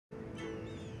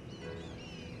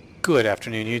Good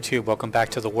afternoon, YouTube. Welcome back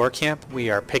to the War Camp. We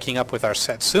are picking up with our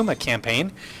Satsuma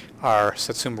campaign, our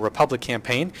Satsuma Republic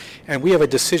campaign, and we have a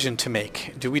decision to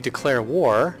make. Do we declare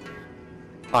war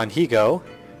on Higo,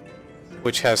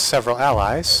 which has several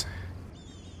allies?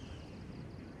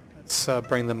 Let's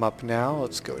bring them up now.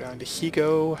 Let's go down to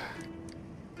Higo.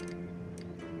 Did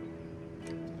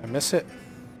I miss it?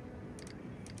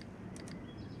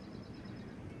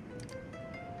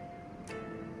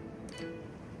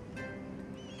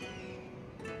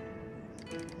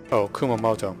 Oh,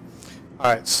 Kumamoto.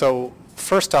 Alright, so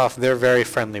first off, they're very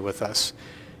friendly with us.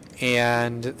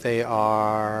 And they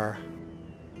are...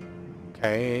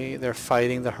 Okay, they're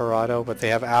fighting the Hirado, but they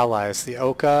have allies. The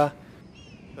Oka,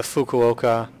 the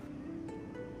Fukuoka,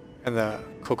 and the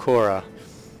Kokura.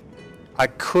 I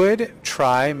could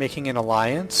try making an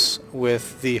alliance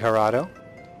with the Hirado.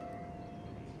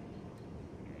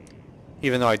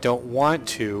 Even though I don't want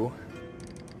to,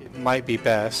 it might be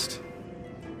best.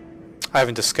 I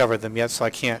haven't discovered them yet, so I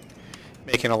can't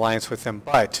make an alliance with them,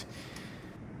 but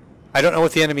I don't know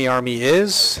what the enemy army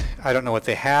is. I don't know what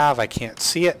they have. I can't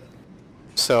see it.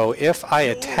 So if I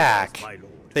attack,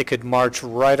 they could march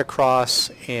right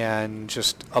across and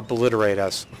just obliterate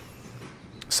us.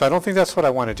 So I don't think that's what I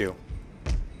want to do.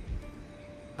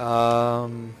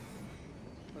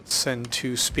 Let's send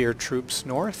 2 spear troops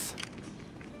north.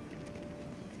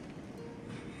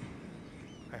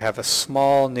 I have a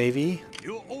small navy.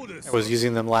 I was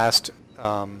using them last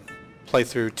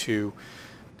playthrough to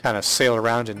kind of sail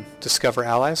around and discover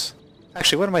allies.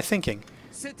 Actually, what am I thinking?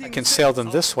 I can sail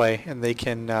them this way and they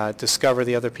can discover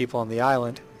the other people on the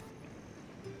island.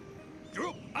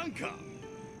 Oh,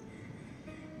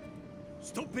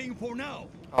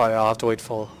 I'll have to wait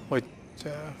for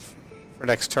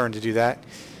next turn to do that.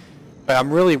 But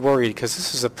I'm really worried because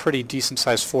this is a pretty decent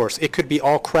sized force. It could be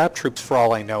all crab troops for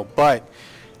all I know, but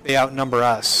they outnumber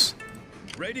us.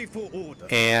 Ready for order.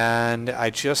 And I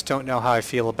just don't know how I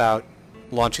feel about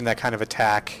launching that kind of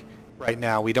attack right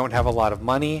now. We don't have a lot of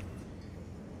money.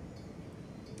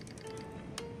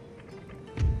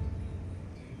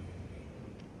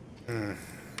 I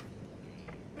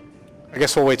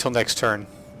guess we'll wait till next turn.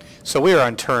 So we are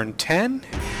on turn 10,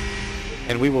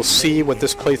 and we will see what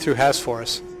this playthrough has for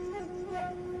us.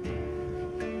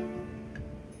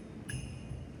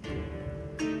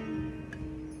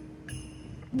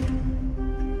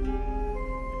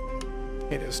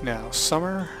 It is now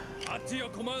summer. At your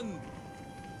command.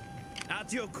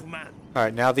 At your command.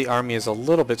 Alright, now the army is a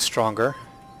little bit stronger.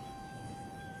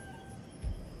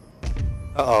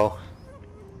 Uh-oh.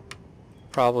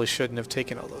 Probably shouldn't have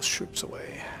taken all those troops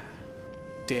away.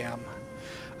 Damn.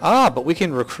 Ah, but we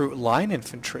can recruit line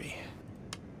infantry.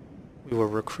 We will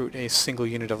recruit a single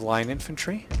unit of line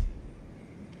infantry.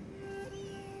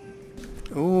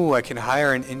 Ooh, I can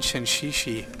hire an Inshin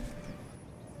Shishi.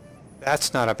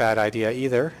 That's not a bad idea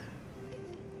either.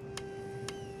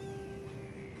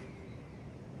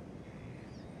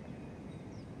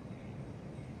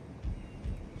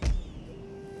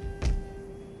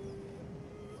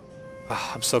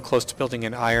 I'm so close to building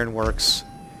an ironworks.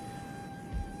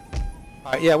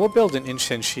 Yeah, we'll build an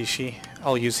Inshin Shishi.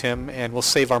 I'll use him and we'll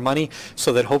save our money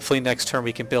so that hopefully next turn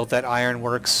we can build that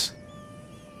ironworks.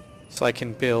 So I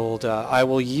can build, I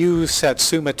will use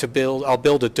Satsuma to build, I'll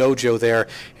build a dojo there,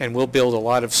 and we'll build a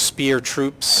lot of spear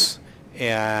troops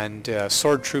and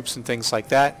sword troops and things like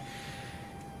that.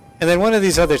 And then one of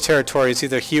these other territories,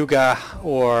 either Hyuga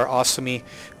or Osumi,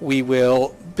 we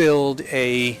will build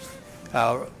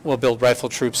we'll build rifle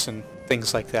troops and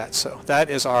things like that. So that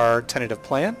is our tentative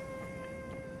plan.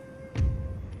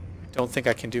 Don't think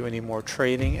I can do any more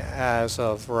trading as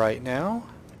of right now.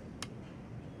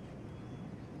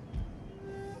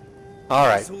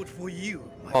 Alright,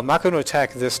 well, I'm not going to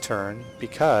attack this turn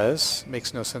because it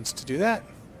makes no sense to do that.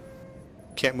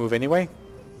 Can't move anyway.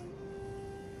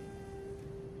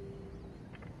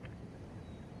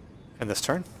 And this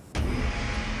turn.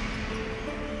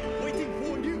 Waiting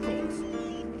for new calls.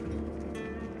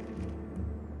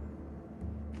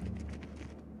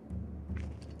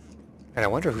 And I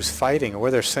wonder who's fighting or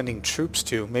where they're sending troops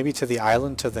to. Maybe to the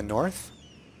island to the north?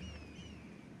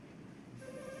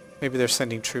 Maybe they're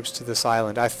sending troops to this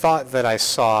island. I thought that I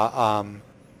saw,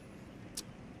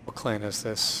 what clan is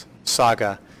this?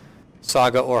 Saga.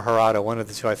 Saga or Hirado, one of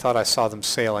the two. I thought I saw them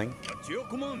sailing. At your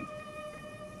command.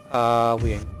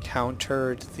 We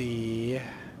encountered the...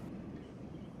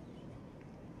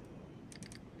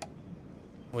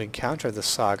 We encountered the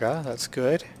Saga. That's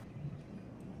good.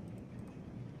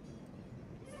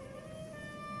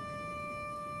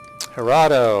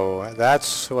 Hirado.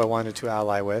 That's who I wanted to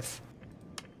ally with.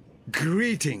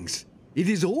 Greetings. It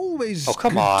is always Oh,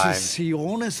 come good on. to see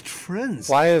honest friends.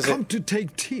 Why is come it- to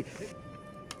take tea.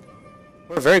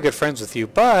 We're very good friends with you,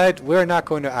 but we're not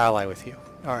going to ally with you.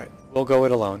 Alright, we'll go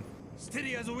it alone.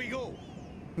 Steady as we go.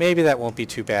 Maybe that won't be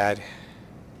too bad.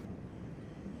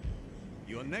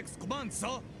 Your next command,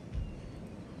 sir.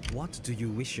 What do you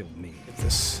wish of me? Get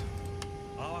this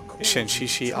Our call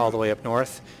Shinshishi all the way up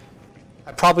north.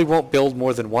 I probably won't build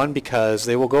more than one because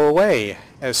they will go away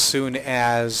as soon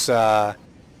as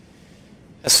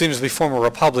we form a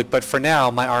republic. But for now,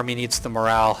 my army needs the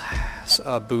morale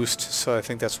boost, so I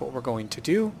think that's what we're going to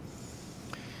do.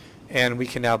 And we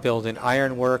can now build an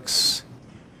ironworks.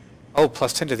 Oh,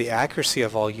 plus 10 to the accuracy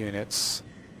of all units.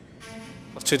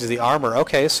 Plus 2 to the armor.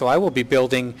 Okay, so I will be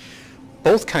building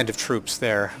both kind of troops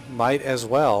there. Might as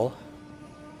well.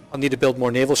 I'll need to build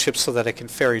more naval ships so that I can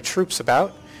ferry troops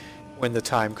about when the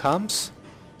time comes.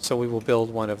 So we will build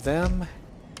one of them.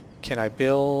 Can I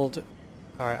build...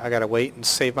 Alright, I gotta wait and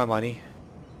save my money.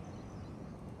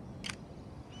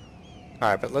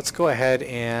 Alright, but let's go ahead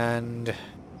and...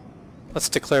 let's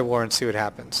declare war and see what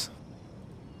happens.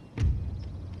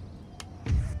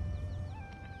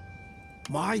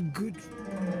 My good...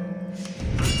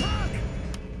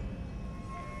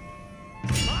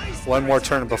 One more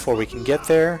turn before we can get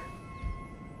there.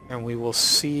 And we will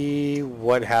see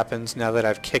what happens now that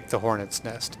I've kicked the hornet's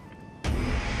nest.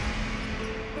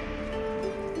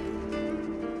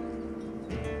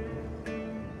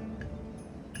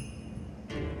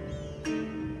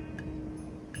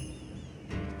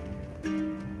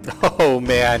 Oh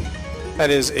man, that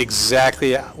is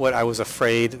exactly what I was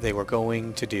afraid they were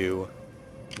going to do.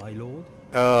 My lord?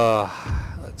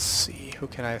 Let's see, who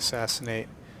can I assassinate?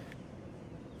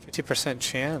 50%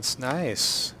 chance,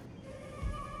 nice.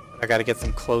 I gotta get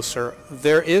them closer.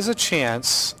 There is a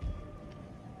chance,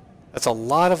 that's a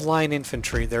lot of line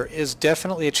infantry, there is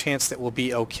definitely a chance that we'll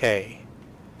be okay.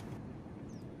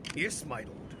 Yes, my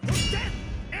lord.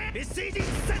 Besieging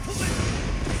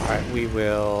settlement. Alright, we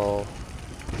will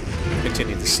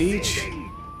continue the siege.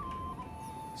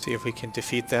 See if we can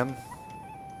defeat them.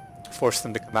 Force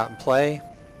them to come out and play.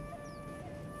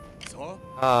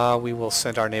 Sir, We will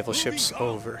send our naval ships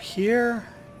over here.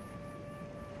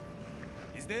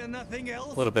 is there nothing A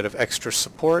else? little bit of extra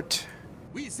support.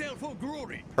 We sail for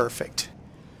glory. Perfect.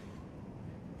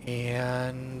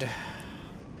 And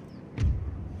I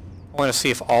want to see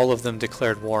if all of them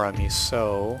declared war on me,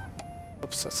 so...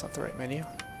 Oops, that's not the right menu.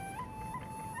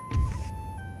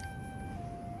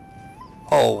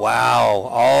 Oh wow,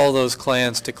 all those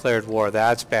clans declared war.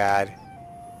 That's bad.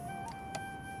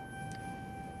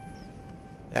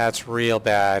 That's real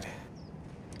bad.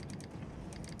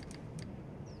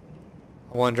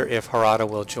 I wonder if Harada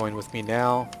will join with me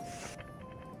now.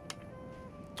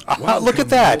 Look at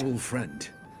that! Old friend.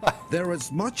 There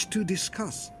is much to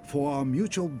discuss for our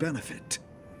mutual benefit.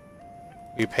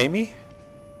 Will you pay me?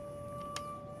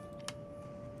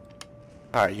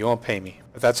 Alright, you won't pay me.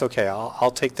 But that's okay.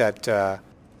 I'll take that, I'll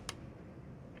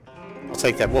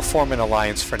take that. We'll form an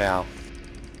alliance for now.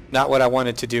 Not what I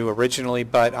wanted to do originally,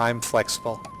 but I'm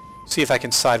flexible. See if I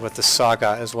can side with the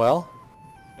Saga as well.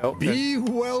 Nope. Be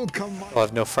welcome. I'll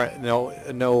have no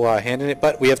hand in it,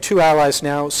 but we have 2 allies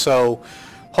now, so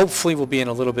hopefully we'll be in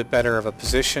a little bit better of a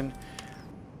position.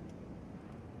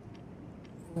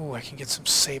 Ooh, I can get some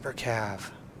Saber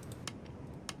Cav.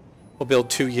 We'll build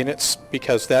 2 units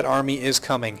because that army is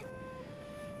coming.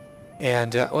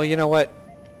 And, well, you know what?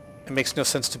 It makes no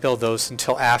sense to build those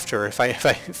until after. If I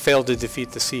fail to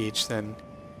defeat the siege, then,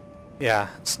 yeah,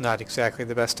 it's not exactly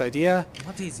the best idea.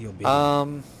 What is your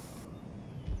bidding?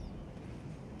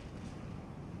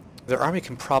 Their army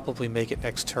can probably make it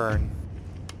next turn.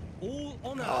 All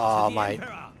honor Oh, to the my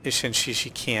Emperor.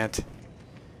 Ishinshishi can't.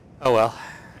 Oh well.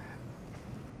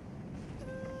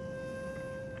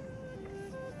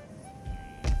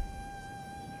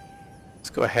 Let's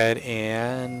go ahead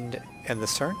and end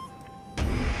this turn.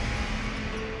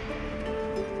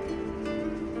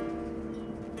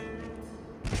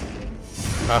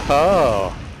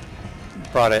 Oh,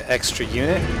 brought an extra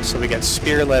unit, so we got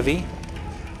Spear Levy,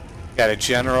 got a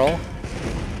General,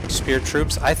 Spear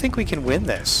Troops. I think we can win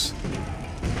this.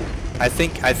 I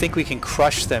think we can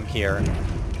crush them here,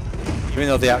 even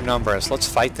though they outnumber us. Let's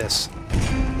fight this.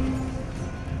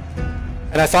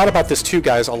 And I thought about this too,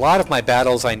 guys. A lot of my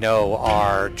battles I know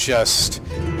are just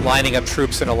lining up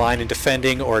troops in a line and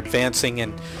defending or advancing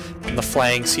and on the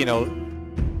flanks. You know,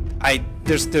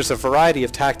 there's a variety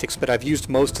of tactics, but I've used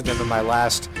most of them in my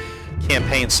last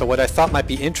campaign. So what I thought might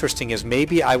be interesting is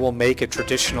maybe I will make a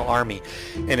traditional army,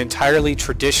 an entirely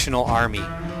traditional army,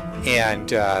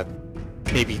 and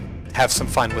maybe have some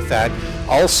fun with that.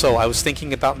 Also, I was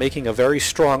thinking about making a very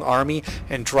strong army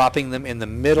and dropping them in the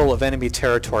middle of enemy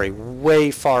territory,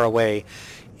 way far away,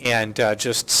 and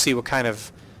just see what kind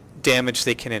of damage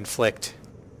they can inflict.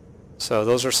 So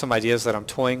those are some ideas that I'm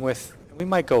toying with. We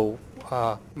might do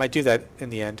that in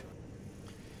the end.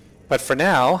 But for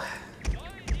now,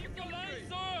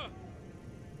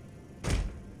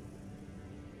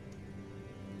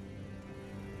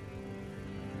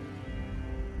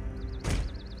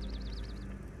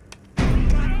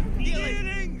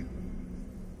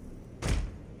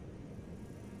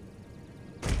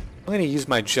 I'm going to use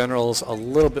my generals a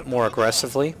little bit more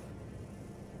aggressively.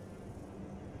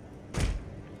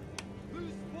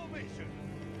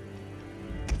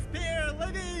 Spear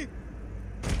levy!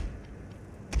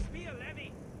 Spear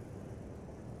levy!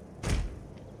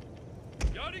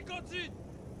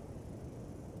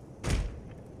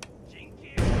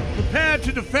 Prepare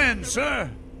to defend, sir!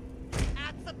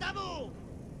 At the double!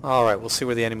 Alright, we'll see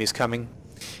where the enemy's coming.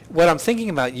 What I'm thinking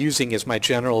about using is my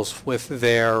generals with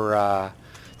their...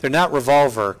 they're not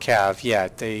revolver cav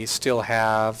yet. They still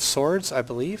have swords, I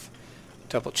believe.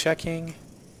 Double checking.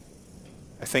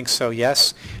 I think so,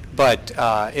 yes. But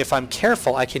if I'm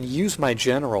careful, I can use my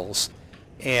generals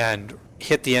and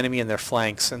hit the enemy in their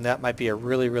flanks, and that might be a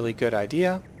really, really good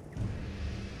idea.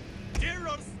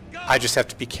 I just have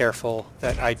to be careful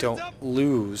that I don't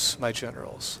lose my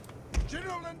generals,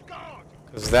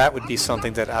 because that would be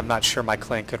something that I'm not sure my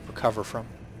clan could recover from.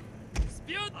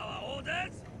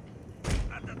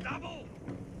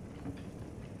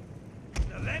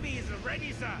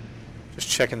 Just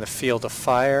checking the field of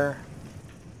fire.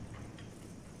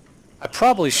 I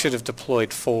probably should have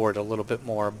deployed forward a little bit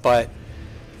more, but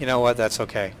you know what, that's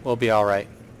okay. We'll be alright.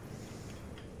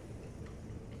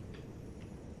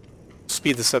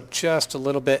 Speed this up just a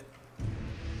little bit.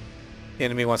 The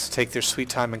enemy wants to take their sweet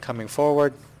time in coming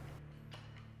forward.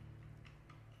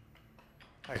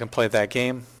 I can play that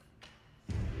game.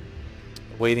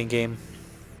 Waiting game.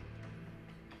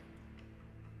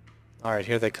 Alright,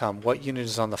 here they come. What unit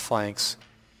is on the flanks?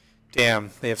 Damn,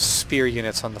 they have spear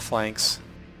units on the flanks.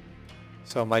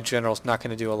 So my general's not going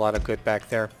to do a lot of good back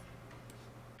there.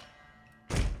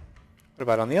 What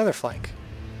about on the other flank?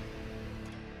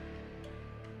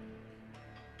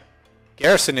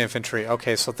 Garrison infantry.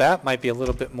 Okay, so that might be a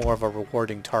little bit more of a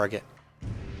rewarding target.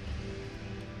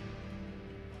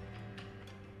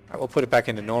 Alright, we'll put it back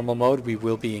into normal mode. We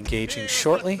will be engaging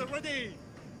shortly.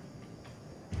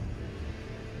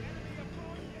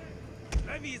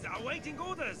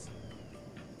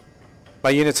 My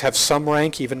units have some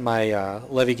rank. Even my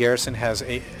levy garrison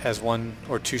has 1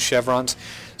 or 2 chevrons,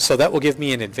 so that will give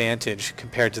me an advantage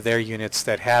compared to their units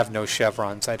that have no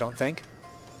chevrons, I don't think.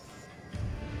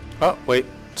 Oh, wait,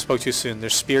 spoke too soon.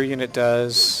 Their spear unit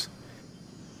does.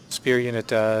 Spear unit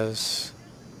does.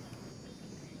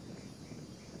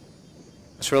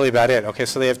 That's really about it. Okay,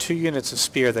 so they have 2 units of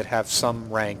spear that have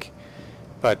some rank,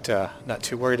 but not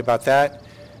too worried about that.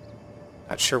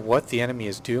 Not sure what the enemy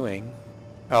is doing.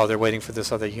 Oh, they're waiting for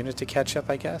this other unit to catch up,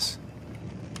 I guess.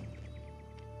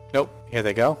 Nope, here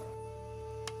they go.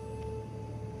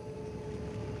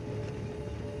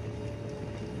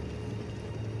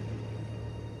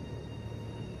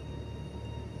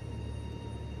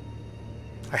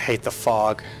 I hate the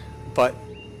fog, but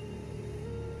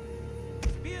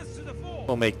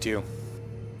we'll make do.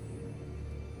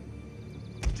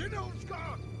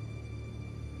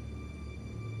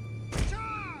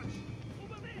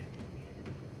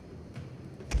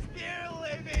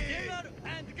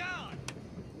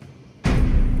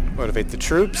 Motivate the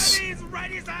troops.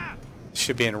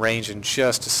 Should be in range in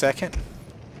just a second.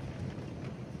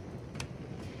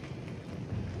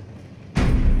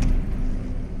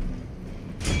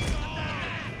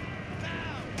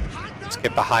 Let's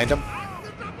get behind them.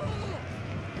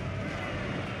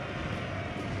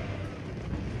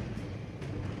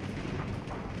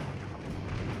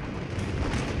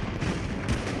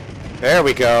 There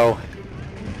we go.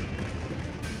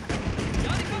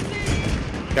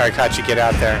 Yarikachi, get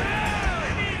out there.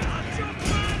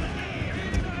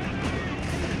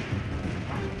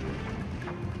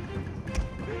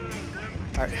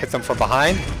 Alright, hit them from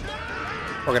behind.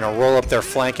 We're going to roll up their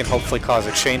flank and hopefully cause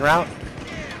a chain rout.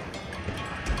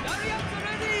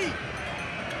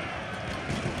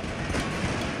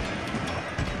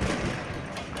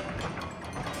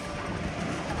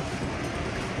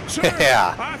 Sir,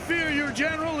 yeah. I fear your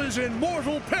general is in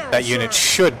mortal peril. That unit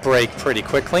should break pretty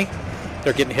quickly.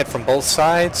 They're getting hit from both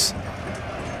sides.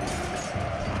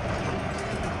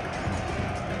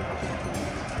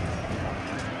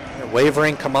 They're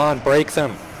wavering. Come on, break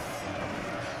them.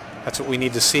 That's what we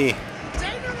need to see.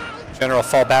 General,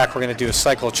 fall back. We're going to do a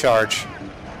cycle charge.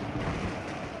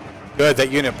 Good,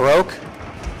 that unit broke.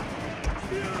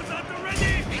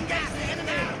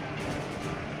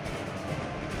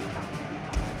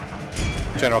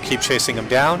 General, keep chasing them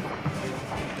down.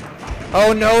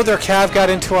 Oh no, their cav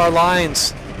got into our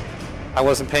lines. I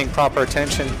wasn't paying proper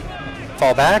attention.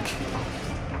 Fall back.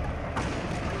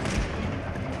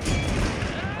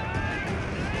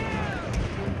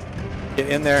 Get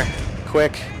in there,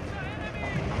 quick.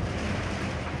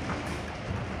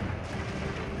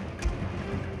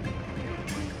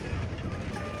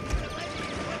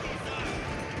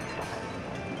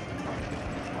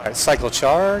 Alright, cycle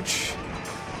charge.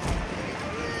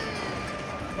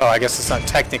 Oh, I guess it's not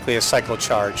technically a cycle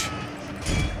charge.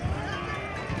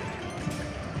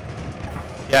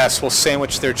 Yes, we'll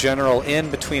sandwich their general in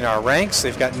between our ranks.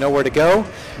 They've got nowhere to go.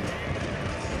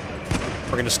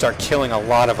 We're going to start killing a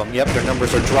lot of them. Yep, their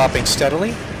numbers are dropping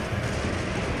steadily.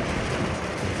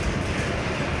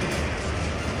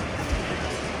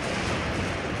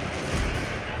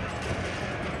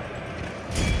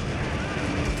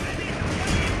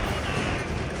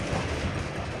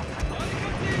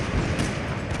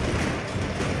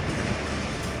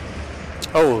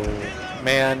 Oh,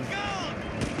 man.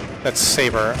 That's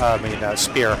saber.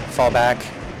 Spear. Fall back.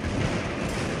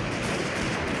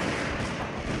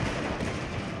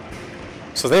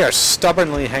 So they are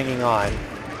stubbornly hanging on.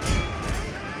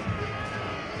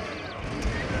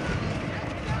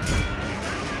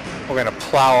 We're going to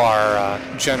plow our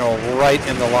general right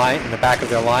in the line, in the back of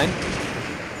their line.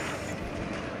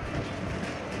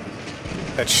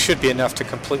 That should be enough to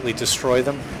completely destroy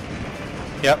them.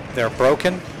 Yep, they're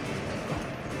broken.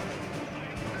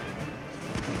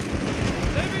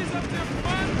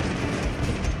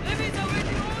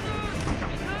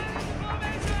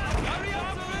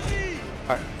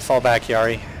 Alright, fall back,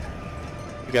 Yari.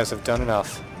 You guys have done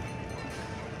enough.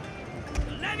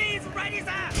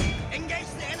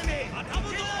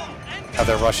 Now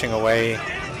they're rushing away.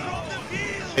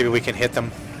 Maybe we can hit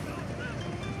them.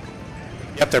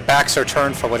 Yep, their backs are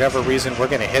turned for whatever reason. We're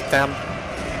going to hit them.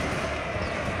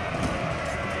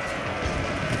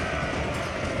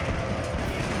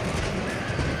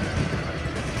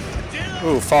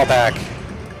 Ooh, fall back.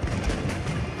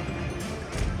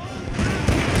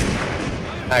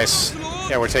 Nice.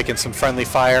 Yeah, we're taking some friendly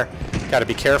fire. Got to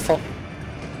be careful.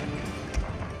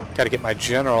 Got to get my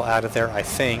general out of there, I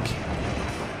think.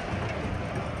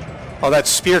 Oh, that's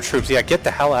spear troops. Yeah, get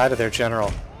the hell out of there,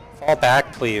 general. Fall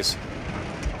back, please.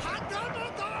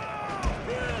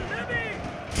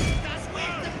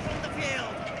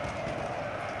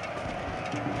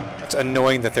 It's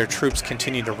annoying that their troops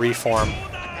continue to reform.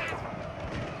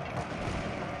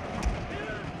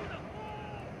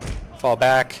 Fall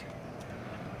back.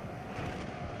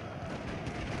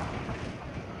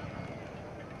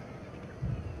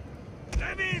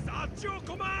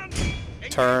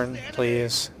 Turn,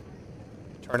 please.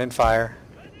 Turn and fire.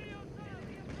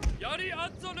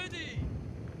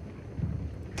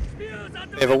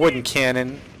 They have a wooden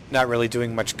cannon, not really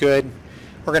doing much good.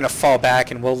 We're going to fall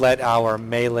back and we'll let our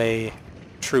melee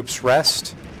troops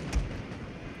rest.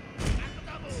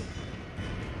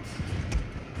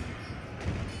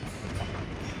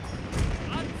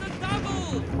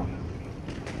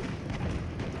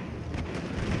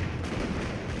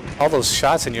 All those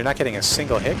shots and you're not getting a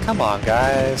single hit? Come on,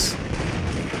 guys.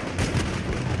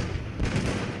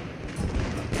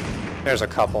 There's a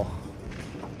couple.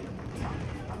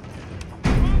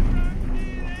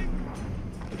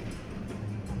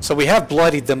 So we have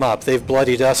bloodied them up. They've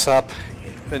bloodied us up.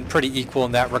 Been pretty equal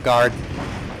in that regard.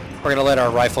 We're going to let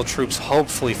our rifle troops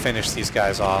hopefully finish these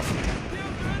guys off.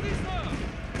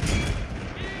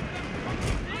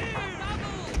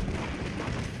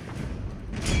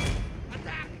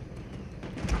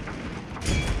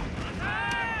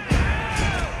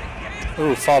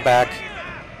 Ooh, fall back.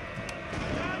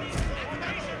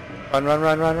 Run, run,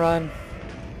 run, run, run.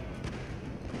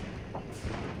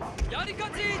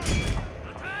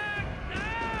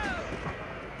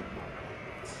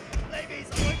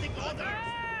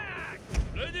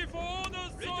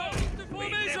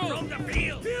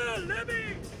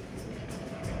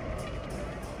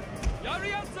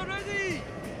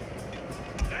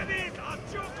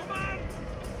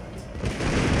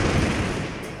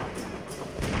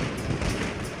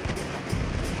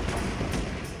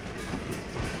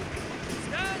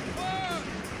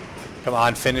 Come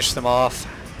on, finish them off.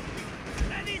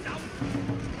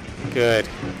 Good.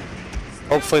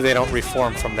 Hopefully they don't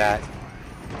reform from that.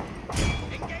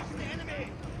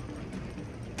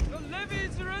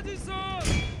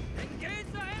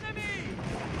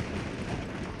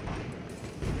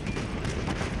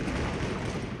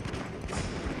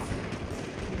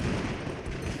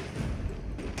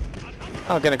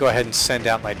 I'm going to go ahead and send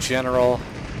out my general.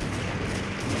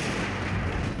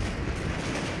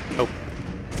 Oh,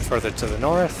 further to the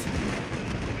north.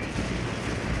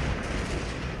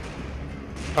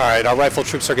 Alright, our rifle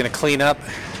troops are going to clean up.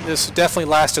 This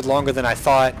definitely lasted longer than I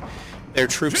thought. Their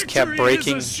troops kept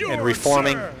breaking and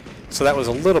reforming, so that was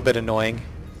a little bit annoying.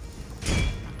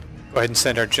 Go ahead and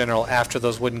send our general after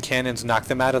those wooden cannons, knock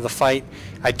them out of the fight.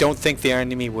 I don't think the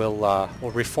enemy will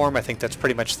reform. I think that's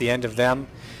pretty much the end of them.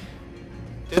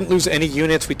 Didn't lose any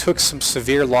units. We took some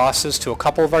severe losses to a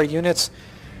couple of our units,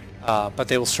 but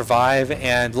they will survive.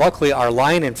 And luckily, our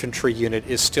line infantry unit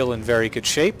is still in very good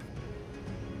shape.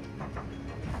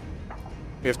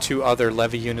 We have 2 other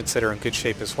levy units that are in good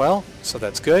shape as well, so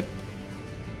that's good.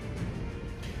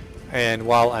 And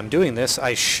while I'm doing this,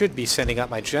 I should be sending out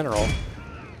my general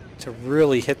to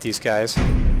really hit these guys. Go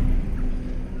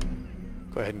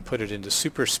ahead and put it into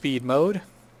super speed mode.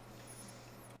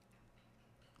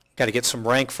 Got to get some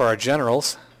rank for our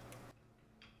generals.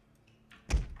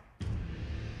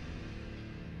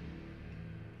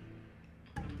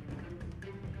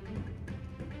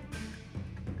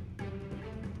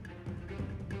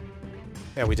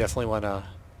 Yeah, we definitely want to...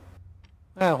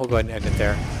 we'll go ahead and end it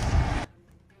there.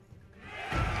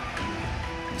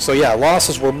 So yeah,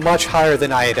 losses were much higher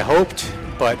than I had hoped,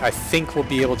 but I think we'll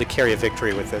be able to carry a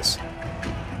victory with this.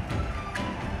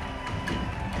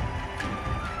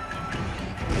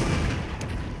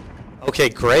 Okay,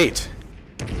 great.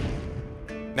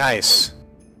 Nice.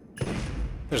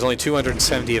 There's only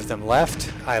 270 of them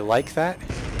left. I like that.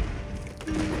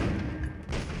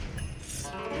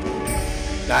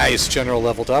 Nice, general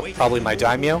leveled up, probably my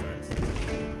daimyo.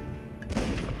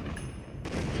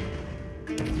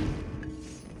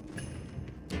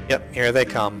 Yep, here they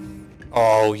come.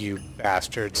 Oh, you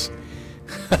bastards.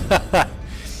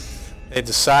 They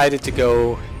decided to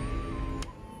go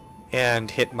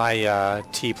and hit my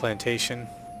tea plantation.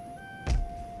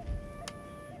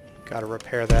 Gotta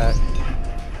repair that.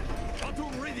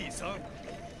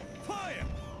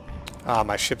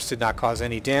 My ships did not cause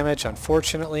any damage,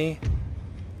 unfortunately.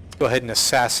 Go ahead and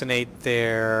assassinate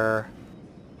their...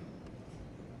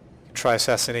 Try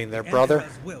assassinating their brother.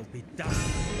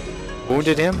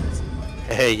 Wounded him?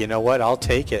 Hey, you know what? I'll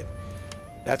take it.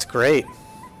 That's great.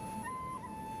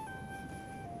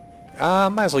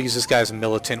 Might as well use this guy as a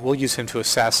militant. We'll use him to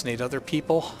assassinate other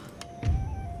people.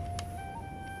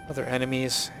 Other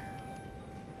enemies.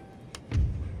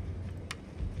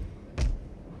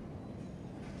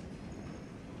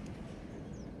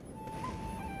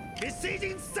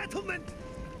 Besieging settlement.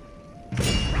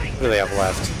 What do they have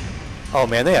left? Oh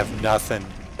man, they have nothing.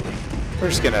 We're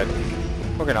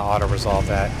gonna auto-resolve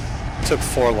that. Took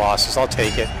 4 losses. I'll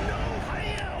take it.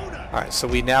 Alright, so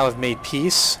we now have made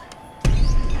peace.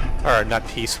 Or not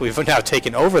peace. We've now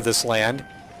taken over this land.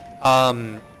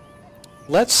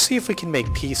 Let's see if we can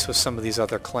make peace with some of these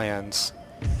other clans.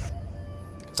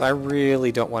 Because I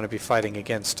really don't want to be fighting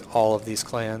against all of these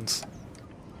clans.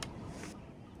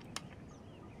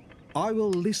 I will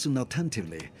listen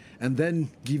attentively and then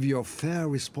give you a fair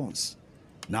response.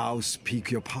 Now speak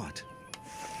your part.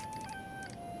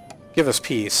 Give us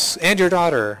peace. And your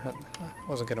daughter. That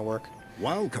wasn't going to work.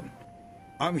 Welcome.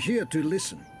 I'm here to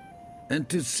listen and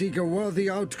to seek a worthy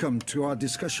outcome to our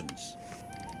discussions.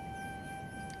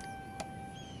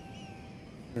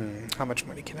 How much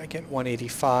money can I get?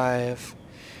 185.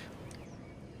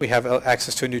 We have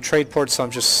access to a new trade port, so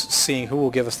I'm just seeing who will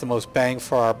give us the most bang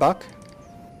for our buck.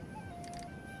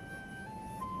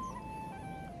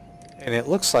 And it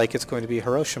looks like it's going to be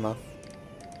Hiroshima.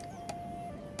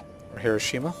 Or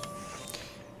Hiroshima.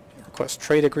 Request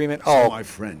trade agreement. So, Oh, my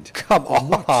friend, come on.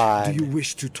 what do you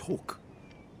wish to talk?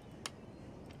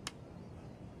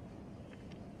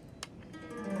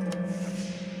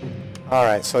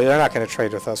 Alright, so they're not going to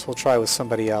trade with us. We'll try with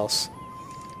somebody else.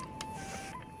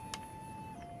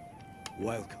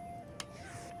 Welcome.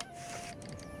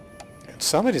 And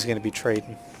somebody's going to be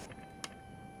trading.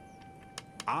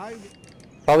 I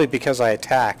Probably because I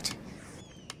attacked.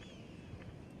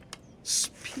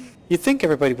 speak. You'd think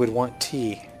everybody would want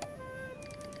tea.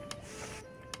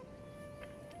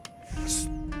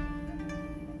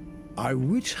 I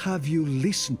would have you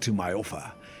listen to my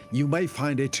offer. You may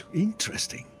find it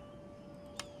interesting.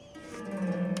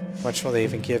 How much will they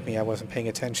even give me? I wasn't paying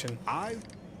attention. I...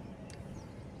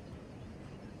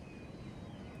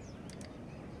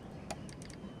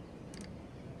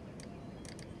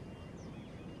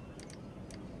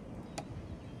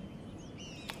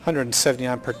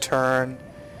 $179 per turn.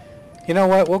 You know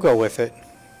what? We'll go with it.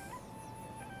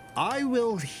 I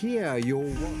will hear your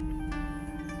word.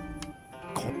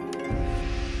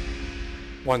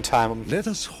 one time. Let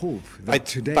us hope that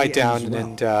today Bite down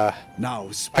ends well. and Now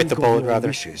bite speak the of bullet, your rather.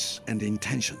 wishes and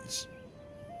intentions.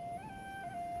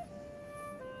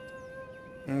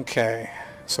 Okay,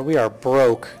 so we are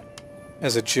broke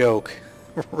as a joke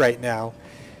right now.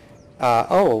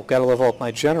 Oh, gotta level up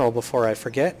my general before I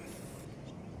forget.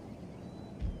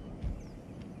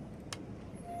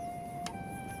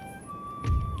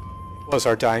 Was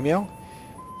our daimyo?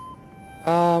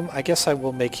 I guess I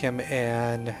will make him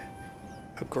an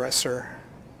aggressor.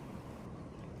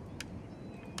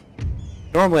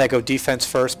 Normally I go defense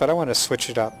first, but I want to switch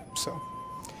it up, so.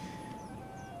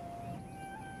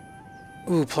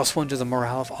 Ooh, +1 to the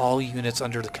morale of all units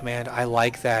under the command. I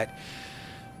like that.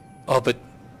 Oh, but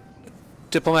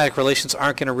diplomatic relations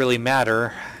aren't going to really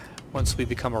matter once we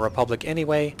become a republic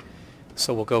anyway,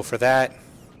 so we'll go for that.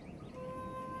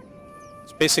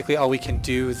 It's basically all we can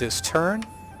do this turn.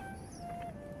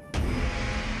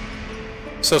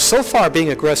 So far being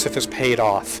aggressive has paid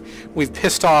off. We've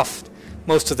pissed off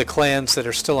most of the clans that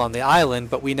are still on the island,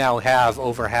 but we now have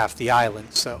over half the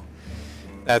island, so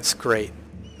that's great.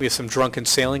 We have some drunken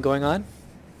sailing going on.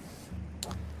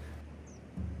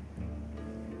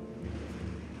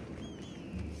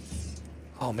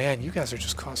 Oh man, you guys are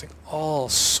just causing all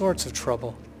sorts of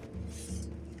trouble.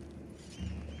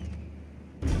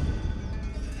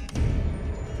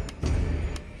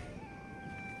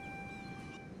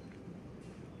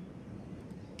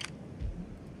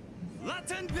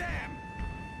 Latin them!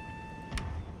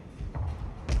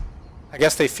 I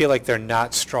guess they feel like they're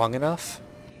not strong enough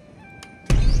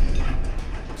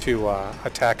to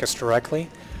attack us directly,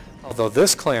 although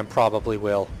this clan probably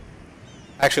will.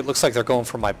 Actually, it looks like they're going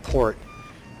for my port,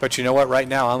 but you know what, right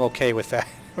now I'm okay with that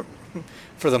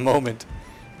for the moment.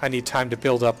 I need time to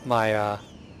build up my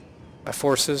my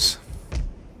forces.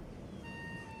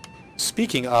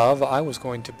 Speaking of, I was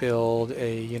going to build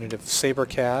a unit of saber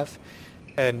cav,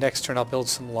 and next turn I'll build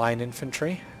some line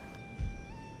infantry.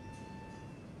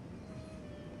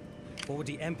 For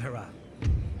the Emperor.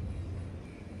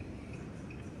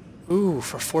 Ooh,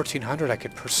 for 1400 I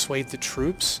could persuade the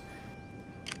troops.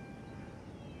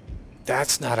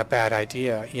 That's not a bad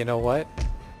idea. You know what?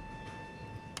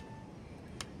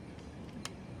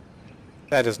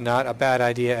 That is not a bad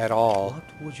idea at all.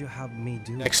 What would you have me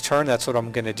do? Next turn, that's what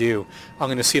I'm going to do. I'm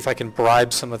going to see if I can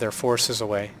bribe some of their forces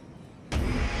away.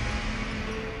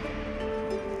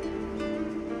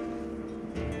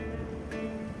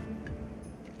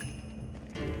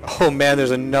 Oh man,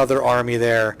 there's another army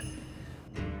there.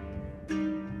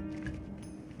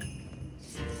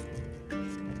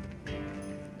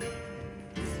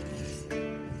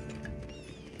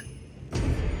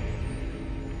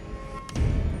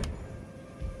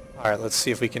 Alright, let's see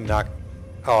if we can knock...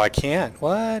 Oh, I can't.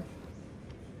 What?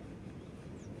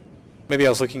 Maybe I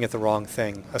was looking at the wrong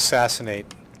thing. Assassinate.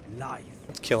 Life.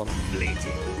 Let's kill him. Bleeding.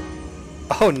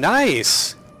 Oh,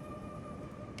 nice!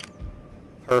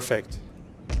 Perfect.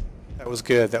 That was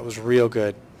good. That was real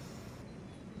good.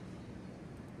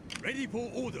 Ready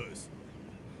for orders.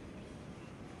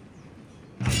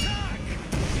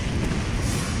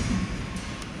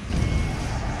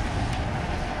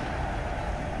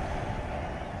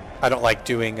 I don't like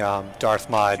doing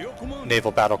Darth Mod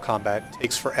naval battle combat. It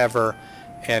takes forever,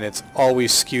 and it's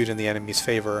always skewed in the enemy's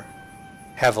favor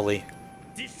heavily.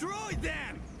 Destroy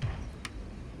them!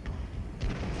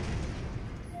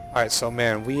 Alright, so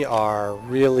man, we are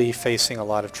really facing a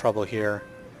lot of trouble here.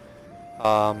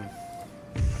 Gotta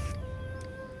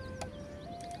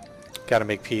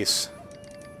make peace.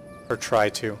 Or try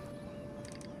to.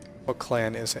 What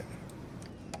clan is it?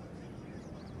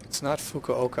 It's not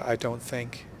Fukuoka, I don't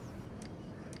think.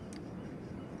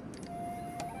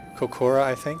 Kokura,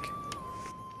 I think.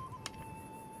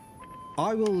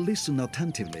 I will listen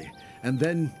attentively and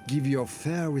then give you a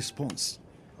fair response.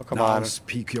 Oh, come now on.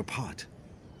 speak your part.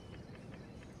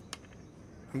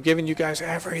 I'm giving you guys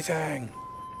everything.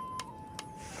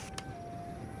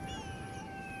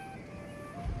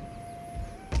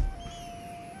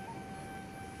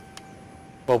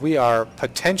 Well, we are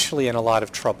potentially in a lot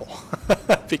of trouble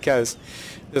because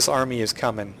this army is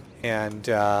coming, and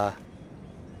I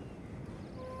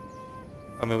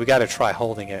mean, we got to try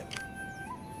holding it.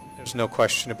 There's no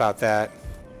question about that.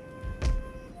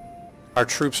 Our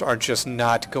troops are just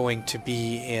not going to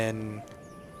be in...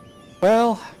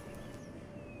 Well,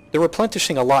 they're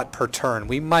replenishing a lot per turn.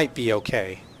 We might be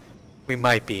okay. We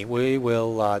might be. We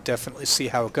will definitely see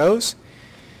how it goes.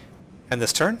 And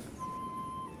this turn?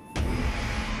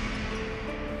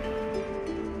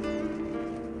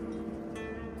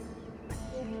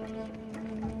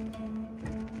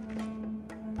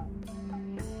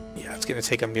 Yeah, it's going to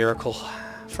take a miracle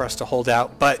for us to hold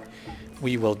out, but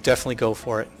We will definitely go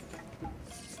for it.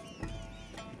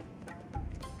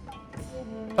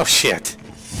 Oh shit.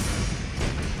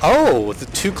 Oh, the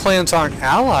two clans aren't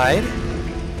allied?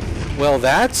 Well,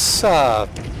 that's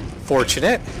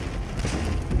fortunate.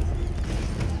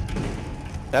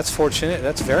 That's fortunate.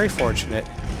 That's very fortunate.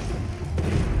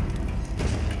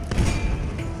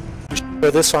 For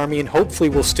this army, and hopefully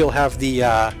we'll still have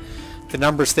the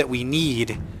numbers that we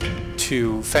need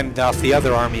to fend off the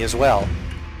other army as well.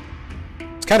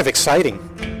 It's kind of exciting.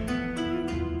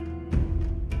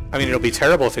 I mean, it'll be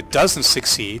terrible if it doesn't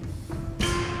succeed.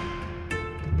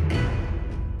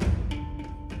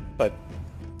 But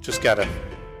just gotta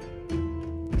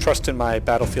trust in my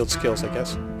battlefield skills, I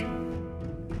guess.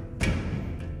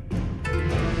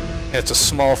 And it's a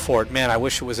small fort. Man, I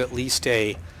wish it was at least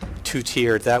a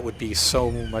two-tiered. That would be so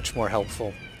much more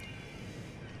helpful.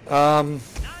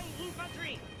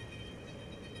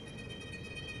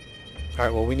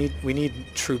 Alright, well we need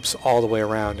troops all the way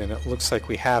around, and it looks like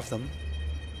we have them.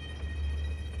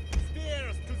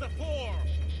 Spears to the fore!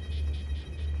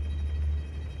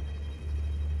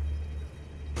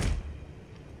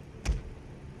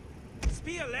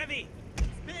 Spear levy!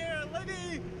 Spear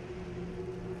levy!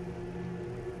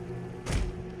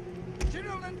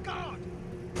 General and guard!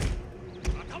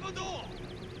 Atamado!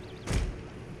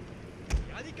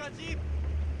 Yadikaji!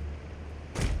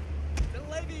 The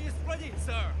levy is ready,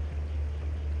 sir!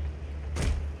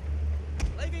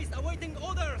 Levy is awaiting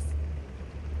orders!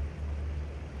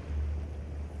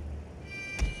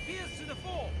 Spears to the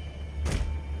fore!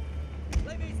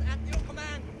 Levy is at your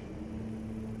command!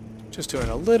 Just doing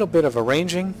a little bit of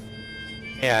arranging,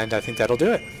 and I think that'll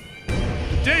do it.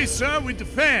 Today, sir, we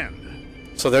defend!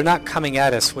 So they're not coming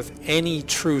at us with any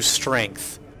true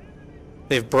strength.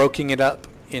 They've broken it up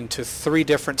into 3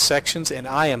 different sections, and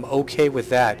I am okay with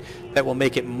that. That will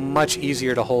make it much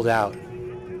easier to hold out.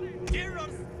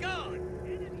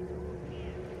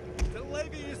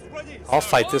 I'll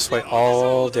fight this way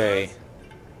all day.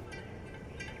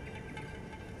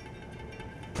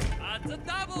 At the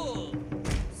double!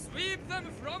 Sweep them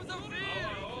from the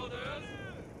field!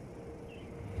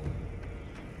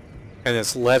 And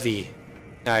this levy.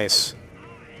 Nice.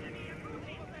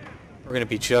 We're gonna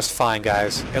be just fine,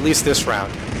 guys. At least this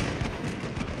round.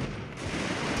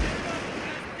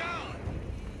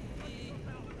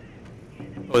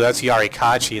 Oh, that's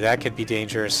Yarikachi. That could be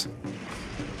dangerous.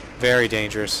 Very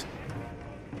dangerous.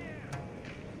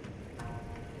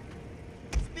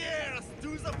 Spears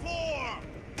to the fore!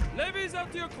 Levies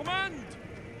up to your command!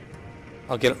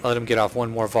 Let him get off one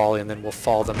more volley, and then we'll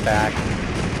fall them back.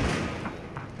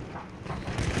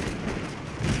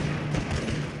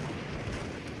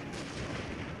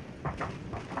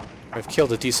 We've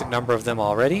killed a decent number of them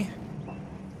already.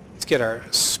 Let's get our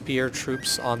spear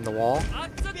troops on the wall.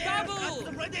 At the double! At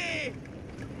the ready!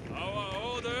 Our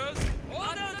orders!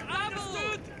 Orders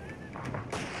understood!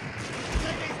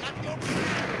 Levies at your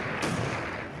command!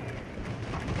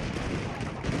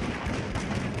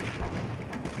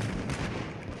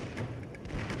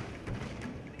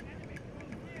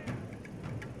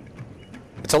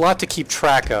 It's a lot to keep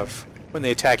track of when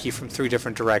they attack you from 3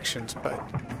 different directions, but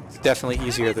it's definitely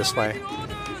easier this way.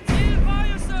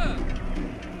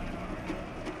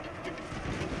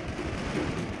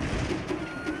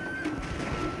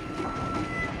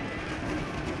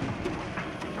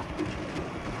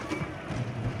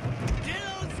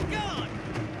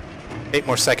 Eight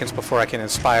more seconds before I can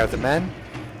inspire the men.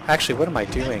 Actually, what am I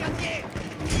doing?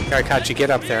 Yarikachi, get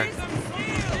up there.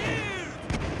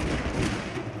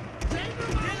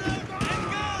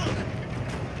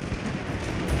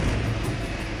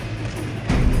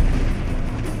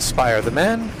 Inspire the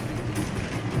men.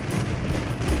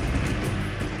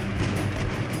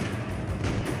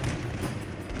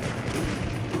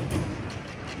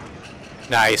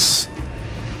 Nice.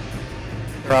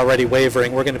 They're already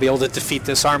wavering. We're going to be able to defeat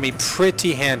this army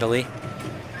pretty handily.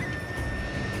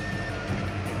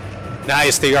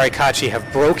 Nice. The Yarikachi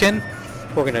have broken.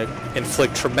 We're going to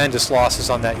inflict tremendous losses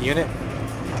on that unit.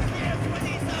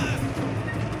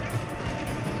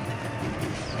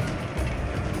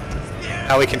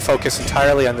 Now we can focus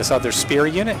entirely on this other spear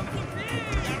unit.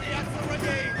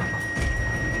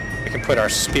 We can put our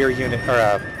spear unit,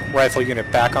 or rifle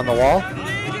unit, back on the wall.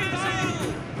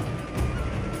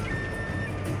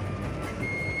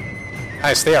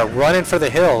 Nice, they are running for the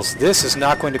hills. This is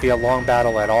not going to be a long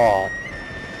battle at all.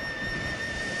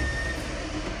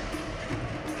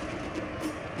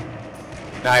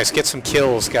 Nice, get some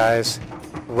kills, guys.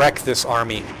 Wreck this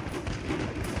army.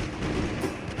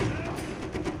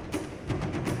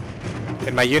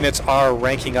 And my units are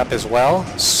ranking up as well,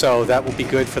 so that will be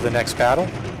good for the next battle.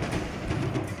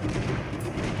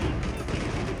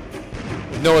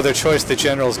 no other choice, the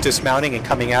general's dismounting and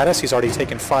coming at us. He's already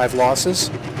taken 5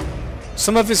 losses.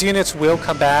 Some of his units will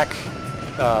come back,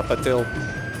 but they'll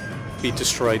be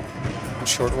destroyed in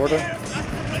short order.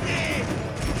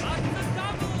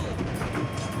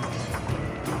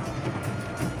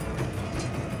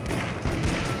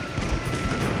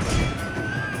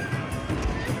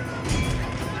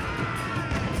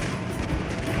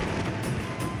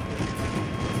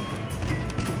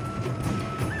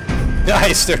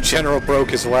 Nice, their general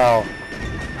broke as well.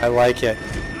 I like it.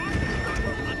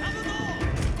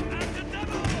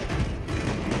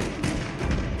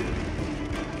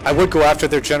 I would go after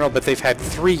their general, but they've had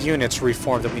 3 units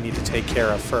reformed that we need to take care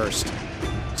of first.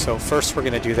 So first we're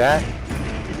going to do that.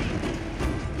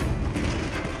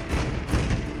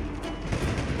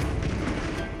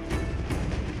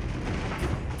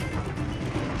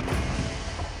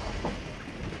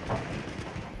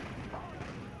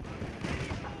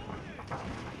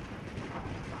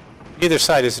 Either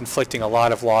side is inflicting a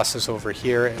lot of losses over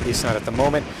here, at least not at the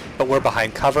moment, but we're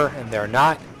behind cover and they're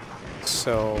not,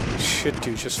 so we should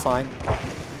do just fine.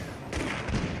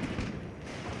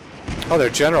 Oh, their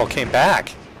general came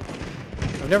back.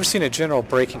 I've never seen a general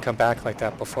break and come back like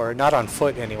that before, not on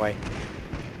foot anyway.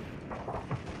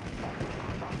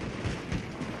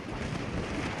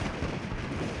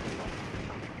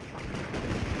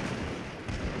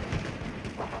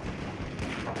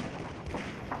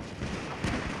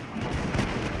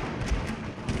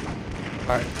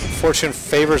 Alright, fortune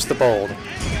favors the bold.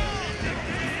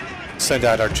 Send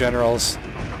out our generals.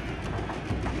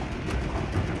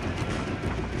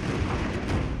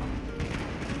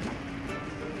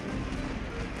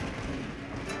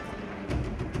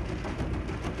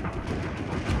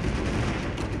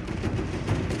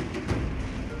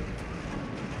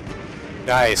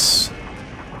 Nice.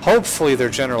 Hopefully their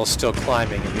general's still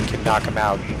climbing and we can knock him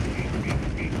out.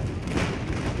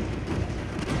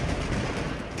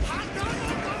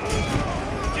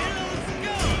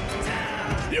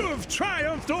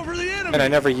 Over the enemy. And I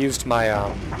never used my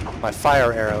my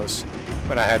fire arrows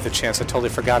when I had the chance. I totally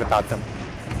forgot about them.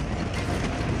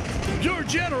 Your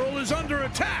general is under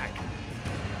attack.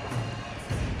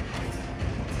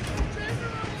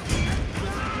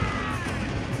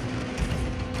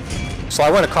 So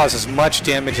I want to cause as much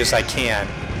damage as I can.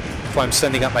 If I'm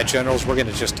sending up my generals, we're going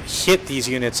to just hit these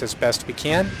units as best we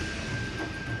can.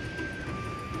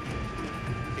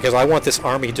 Because I want this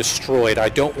army destroyed. I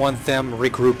don't want them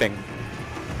regrouping.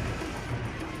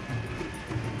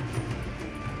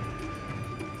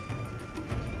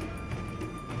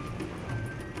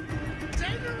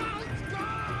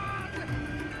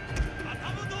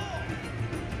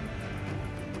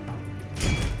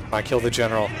 I kill the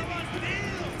general.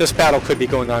 This battle could be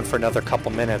going on for another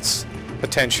couple minutes,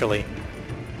 potentially.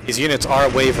 These units are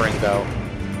wavering, though.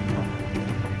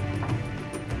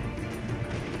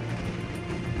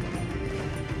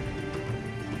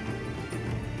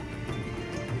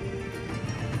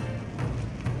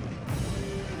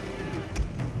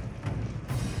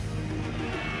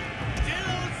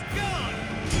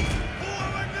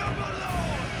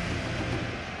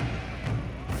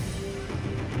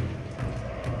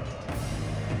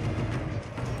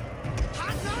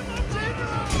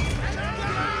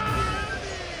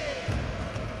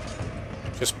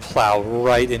 Just plow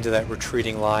right into that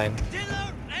retreating line.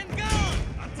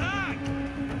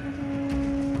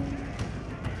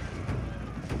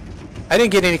 I didn't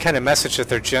get any kind of message that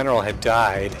their general had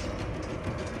died.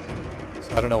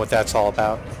 So I don't know what that's all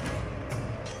about.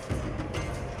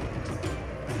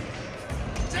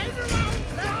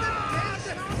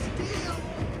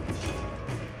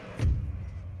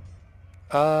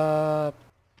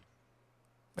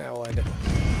 Well, I didn't.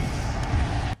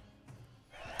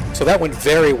 So that went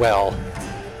very well.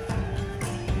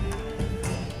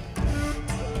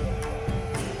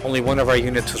 Only one of our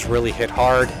units was really hit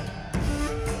hard.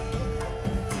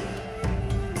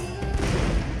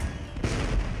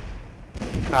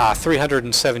 Ah,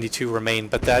 372 remain,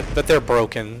 but they're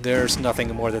broken. There's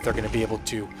nothing more that they're going to be able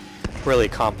to really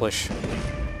accomplish.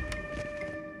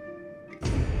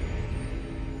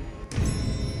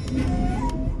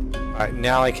 Alright,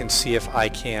 now I can see if I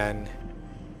can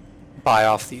buy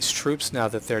off these troops now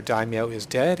that their daimyo is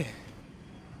dead.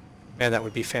 Man, that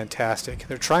would be fantastic.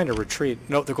 They're trying to retreat.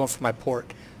 Nope, they're going for my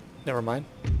port. Never mind.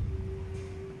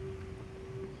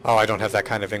 Oh, I don't have that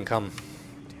kind of income.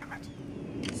 Damn it.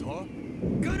 So?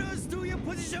 Gunners to your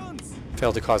positions.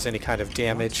 Failed to cause any kind of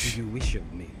damage. What do you wish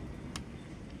of me?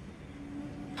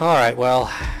 Alright,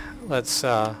 well, let's,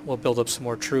 we'll build up some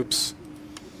more troops.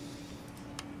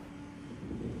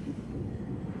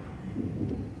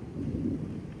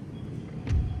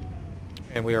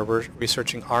 And we are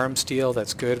researching arms deal.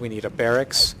 That's good. We need a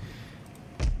barracks.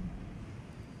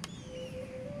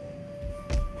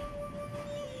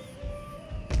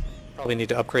 Probably need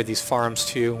to upgrade these farms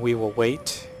too. We will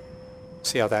wait.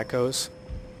 See how that goes.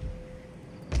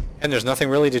 And there's nothing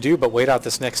really to do but wait out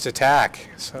this next attack.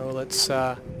 So let's...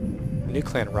 New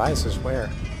clan rises where?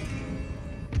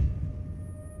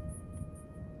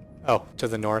 Oh, to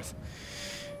the north.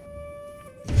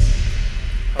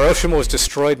 Hiroshima was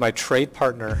destroyed. My trade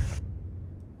partner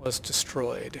was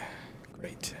destroyed.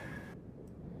 Great.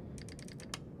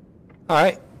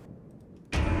 Alright.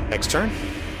 Next turn.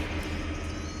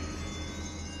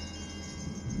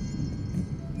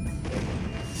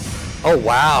 Oh,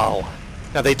 wow.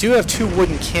 Now, they do have 2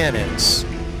 wooden cannons.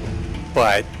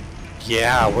 But,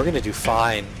 yeah, we're going to do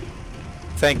fine.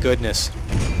 Thank goodness.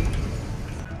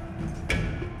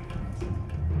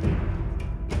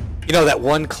 You know, that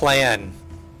one clan,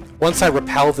 once I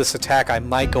repel this attack, I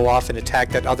might go off and attack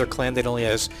that other clan that only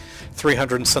has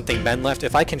 300 and something men left.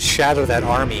 If I can shatter that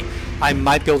army, I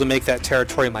might be able to make that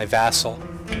territory my vassal.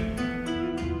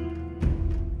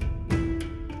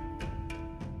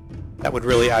 That would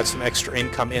really add some extra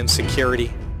income and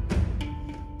security.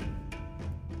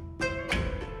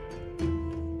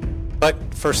 But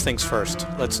first things first,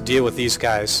 let's deal with these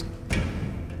guys.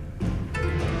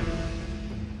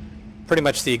 Pretty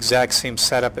much the exact same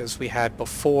setup as we had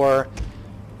before.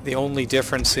 The only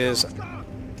difference is I'm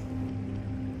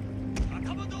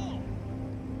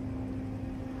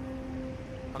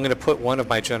going to put one of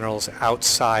my generals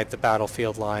outside the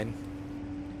battlefield line.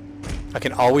 I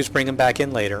can always bring him back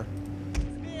in later.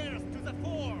 Spears to the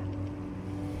fore.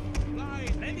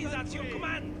 Ladies at your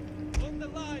command. On the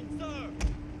line, sir.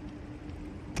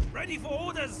 Ready for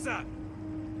orders, sir.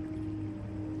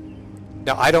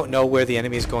 Now, I don't know where the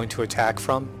enemy is going to attack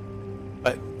from,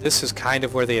 but this is kind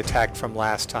of where they attacked from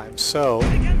last time, so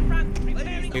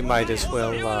we might as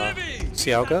well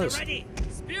see how it goes.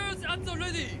 Spears at the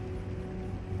ready.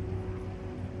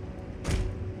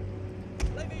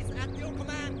 Ladies at your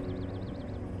command.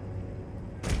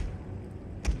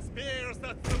 Spears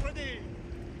at the ready.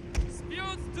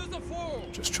 Spears to the fore.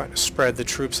 Just trying to spread the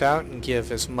troops out and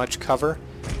give as much cover,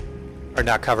 or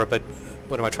not cover, but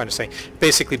what am I trying to say?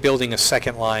 Basically building a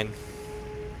second line.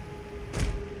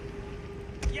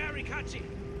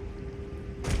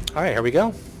 Alright, here we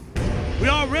go. We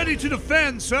are ready to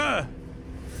defend, sir.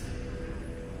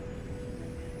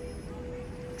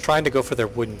 Trying to go for their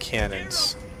wooden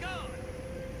cannons.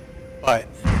 But...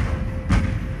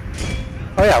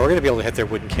 oh yeah, we're going to be able to hit their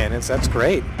wooden cannons. That's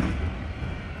great.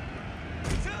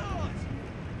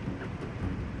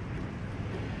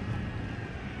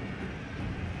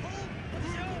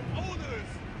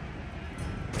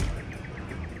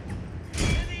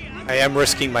 I am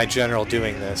risking my general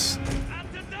doing this.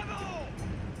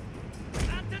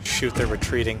 Shoot, they're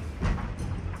retreating.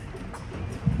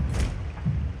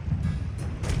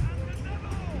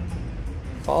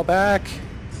 Fall back.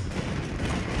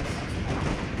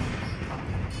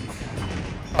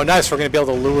 Oh nice, we're going to be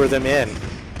able to lure them in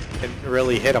and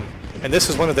really hit them. And this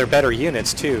is one of their better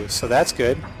units too, so that's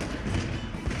good.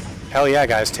 Hell yeah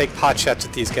guys, take pot shots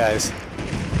at these guys.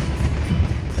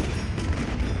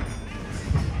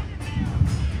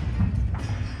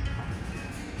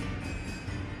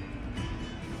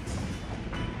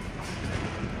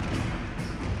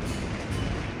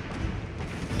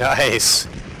 Nice.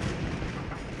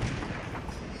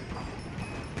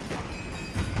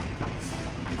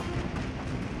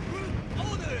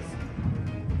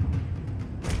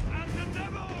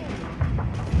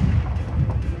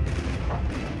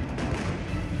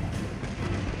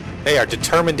 They are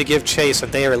determined to give chase,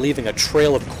 and they are leaving a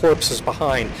trail of corpses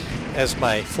behind as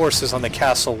my forces on the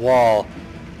castle wall.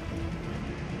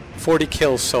 40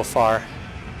 kills so far.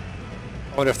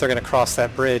 I wonder if they're going to cross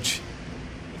that bridge.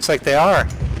 Looks like they are.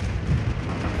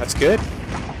 That's good.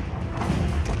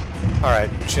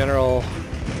 Alright, General...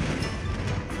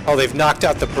 oh, they've knocked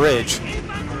out the bridge.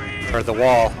 Or the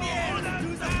wall.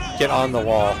 Get on the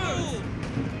wall.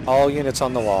 All units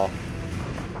on the wall.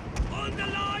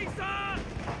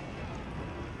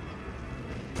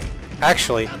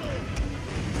 Actually...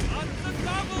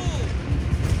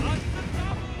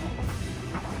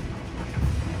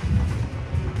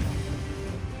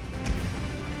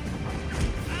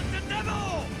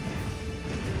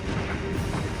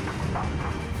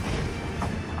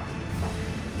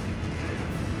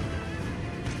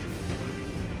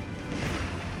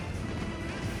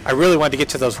 I really wanted to get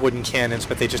to those wooden cannons,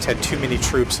 but they just had too many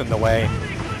troops in the way.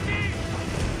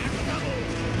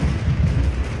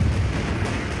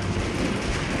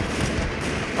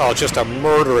 Oh, just a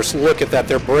murderous look at that.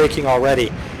 They're breaking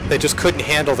already. They just couldn't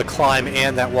handle the climb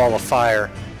and that wall of fire.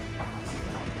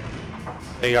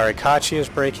 The Arikachi is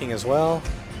breaking as well.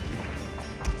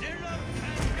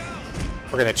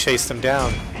 We're going to chase them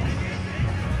down.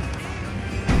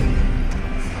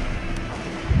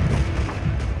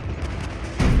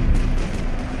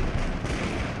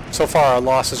 So far our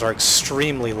losses are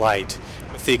extremely light,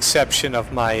 with the exception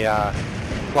of my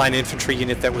line infantry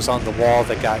unit that was on the wall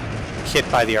that got hit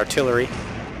by the artillery.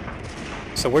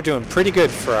 So we're doing pretty good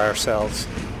for ourselves.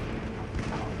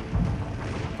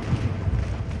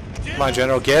 Come on,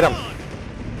 General, get him!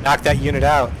 Knock that unit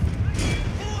out.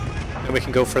 Then we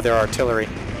can go for their artillery.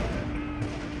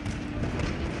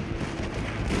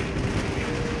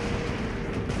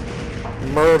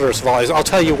 Murderous volleys. I'll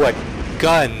tell you what,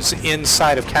 guns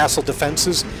inside of castle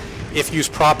defenses, if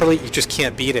used properly, you just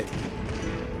can't beat it.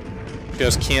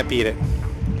 Just can't beat it.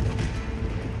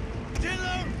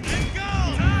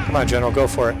 Come on, General, go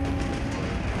for it.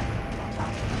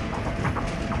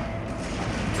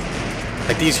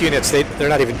 Like these units, they're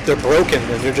not even, they're broken,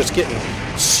 and they're just getting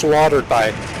slaughtered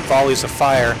by volleys of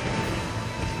fire.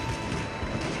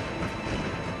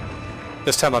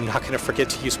 This time I'm not going to forget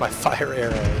to use my fire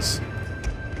arrows.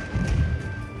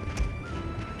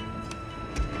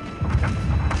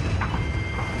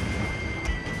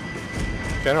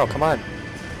 General, come on.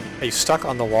 Are you stuck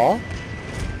on the wall?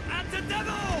 At the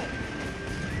devil!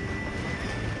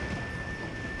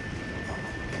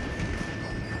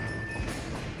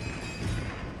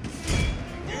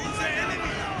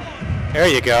 There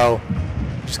you go.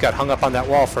 Just got hung up on that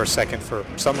wall for a second for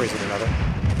some reason or another.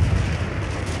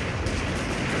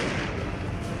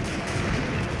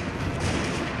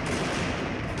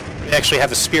 We actually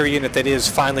have a spear unit that is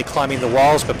finally climbing the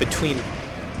walls, but between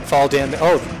fall down...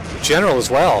 Oh, the General as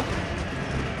well.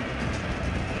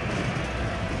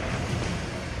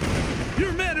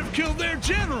 Your men have killed their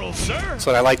general, sir. That's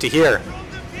what I like to hear.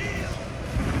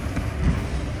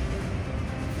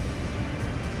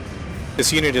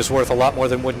 This unit is worth a lot more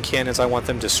than wooden cannons. I want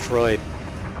them destroyed.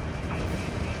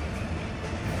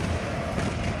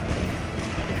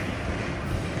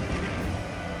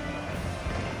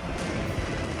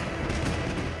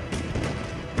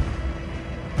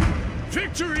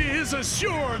 Victory is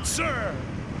assured, sir.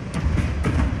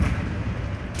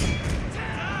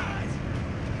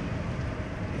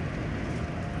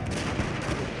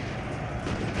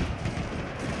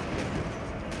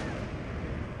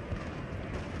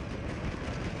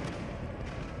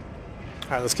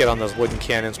 Alright, let's get on those wooden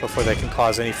cannons before they can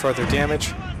cause any further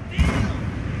damage.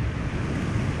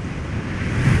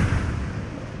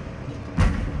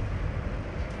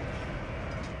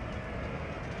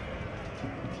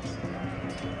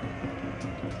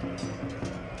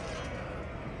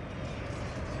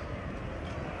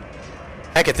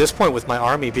 Heck, at this point, with my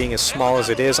army being as small as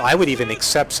it is, I would even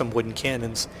accept some wooden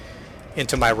cannons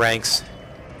into my ranks.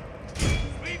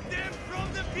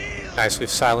 Nice, we've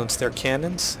silenced their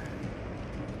cannons.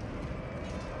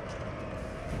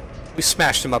 We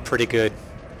smashed them up pretty good.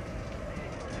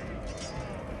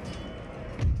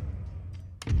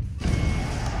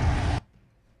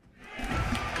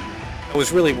 I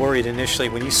was really worried initially.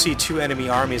 When you see two enemy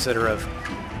armies that are of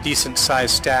decent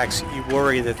sized stacks, you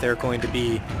worry that they're going to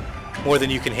be more than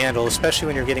you can handle, especially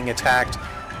when you're getting attacked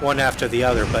one after the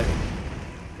other. But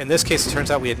in this case, it turns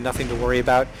out we had nothing to worry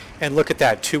about. And look at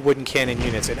that, 2 wooden cannon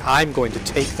units, and I'm going to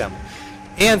take them.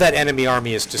 And that enemy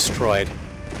army is destroyed.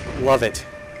 Love it.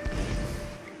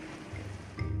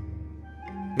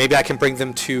 Maybe I can bring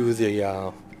them to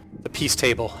the peace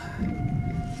table.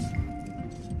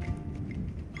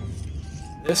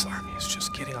 This army is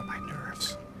just getting on my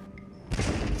nerves.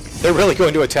 They're really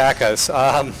going to attack us.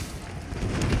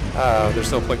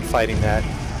 There's no point in fighting that.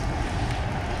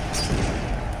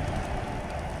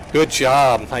 Good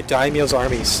job. My daimyo's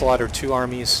army slaughtered 2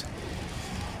 armies.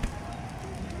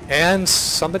 And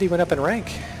somebody went up in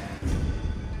rank.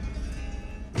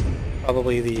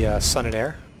 Probably the Son and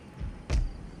Heir.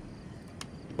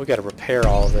 We got to repair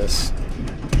all of this.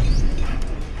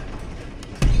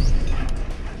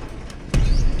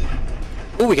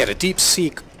 Oh, we got a deep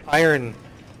sea iron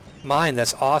mine.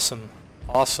 That's awesome.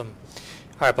 Awesome.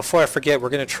 All right, before I forget, we're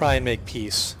going to try and make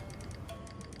peace.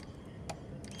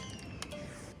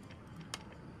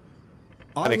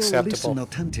 Unacceptable. I will listen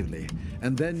attentively,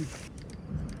 and then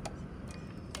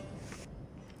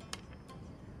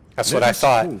That's what I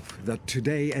thought. Hope that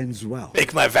today ends well.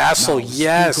 Make my vassal, Now,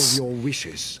 yes. speak of your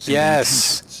wishes and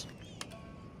Yes. intentions.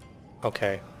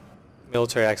 Okay.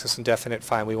 Military access indefinite.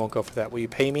 Fine, we won't go for that. Will you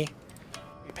pay me?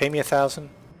 You pay me 1,000?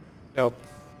 Nope.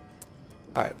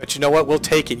 Alright, but you know what? We'll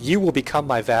take it. You will become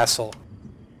my vassal.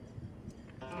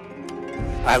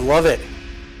 I love it.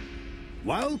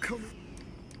 Welcome.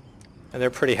 And they're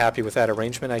pretty happy with that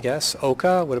arrangement, I guess.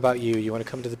 Oka, what about you? You want to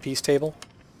come to the peace table?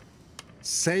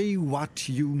 Say what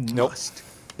you Nope. must,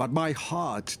 but my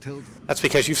heart tells... That's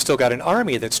because you've still got an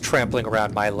army that's trampling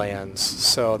around my lands.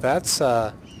 So that's,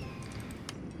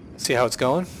 see how it's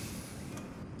going?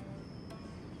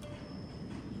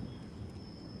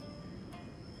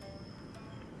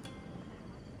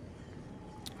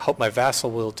 Hope my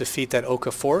vassal will defeat that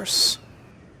Oka force.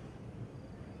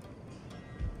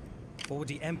 For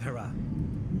the Emperor.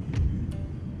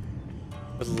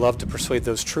 Would love to persuade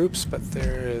those troops, but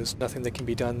there is nothing that can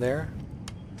be done there.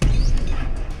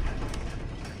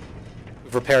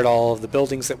 We've repaired all of the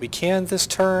buildings that we can this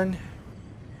turn.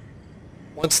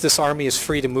 Once this army is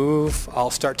free to move, I'll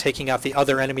start taking out the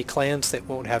other enemy clans that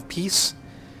won't have peace.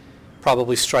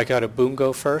 Probably strike out a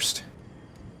Bungo first.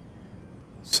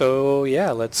 So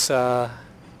yeah, let's end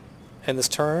this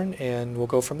turn and we'll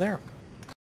go from there.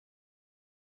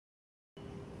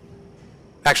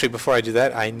 Actually, before I do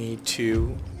that, I need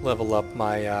to level up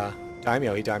my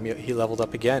daimyo. He leveled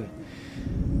up again.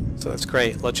 So that's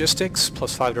great. Logistics,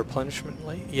 +5 to replenishment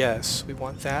rate. Yes, we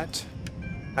want that.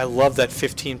 I love that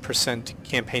 15%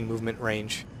 campaign movement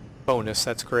range bonus.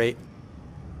 That's great.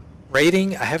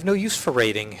 Raiding, I have no use for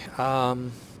raiding.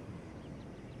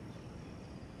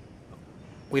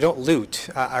 We don't loot,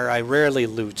 or I rarely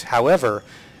loot. However,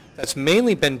 that's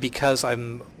mainly been because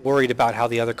I'm worried about how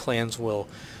the other clans will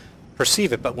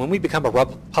perceive it. But when we become a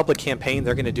public campaign,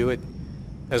 they're going to do it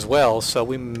as well. So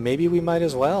maybe we might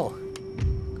as well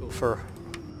go for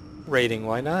raiding.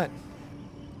 Why not?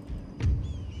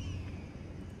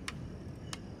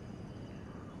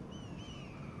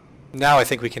 Now I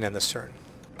think we can end this turn.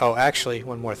 Oh, actually,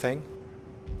 one more thing.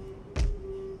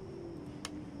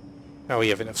 Oh, we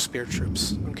have enough spear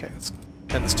troops. Okay, let's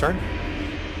end this turn.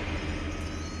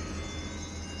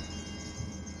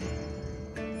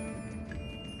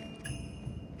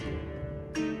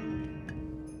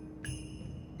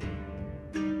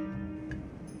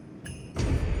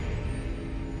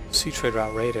 Sea trade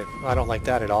route raided. I don't like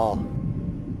that at all.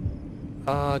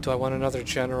 Do I want another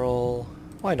general?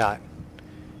 Why not?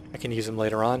 I can use him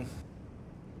later on.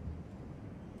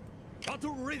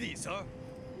 Battle ready, sir.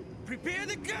 Prepare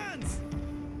the guns!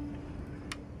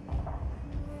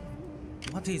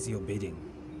 What is your bidding?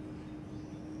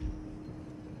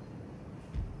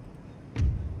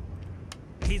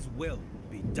 His will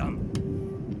be done.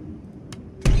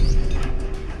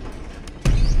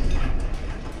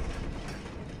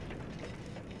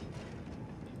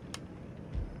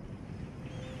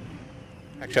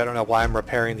 Actually, I don't know why I'm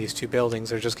repairing these two buildings.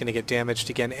 They're just going to get damaged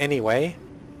again anyway.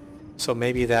 So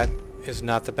maybe that is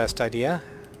not the best idea.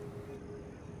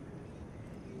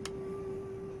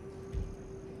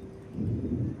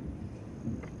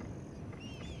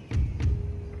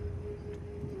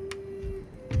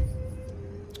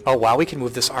 Oh wow, we can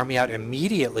move this army out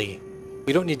immediately.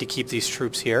 We don't need to keep these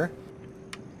troops here.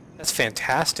 That's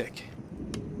fantastic.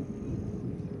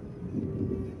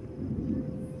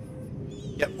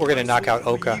 Yep, we're gonna knock out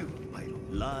Oka.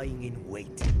 Lying in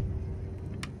wait.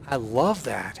 I love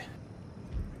that.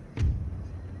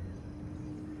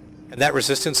 And that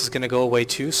resistance is gonna go away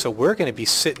too, so we're gonna be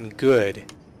sitting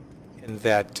good in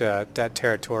that that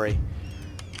territory.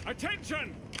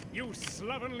 Attention, you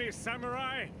slovenly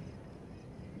samurai!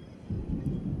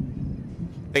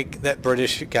 Like that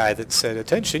British guy that said,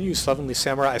 "Attention, you slovenly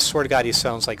samurai." I swear to God, he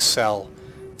sounds like Cell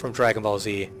from Dragon Ball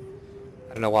Z.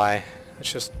 I don't know why. That's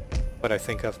just what I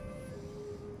think of.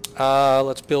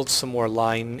 Let's build some more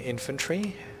line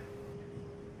infantry.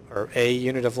 Or a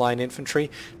unit of line infantry.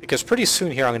 Because pretty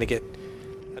soon here I'm going to get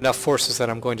enough forces that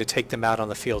I'm going to take them out on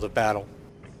the field of battle.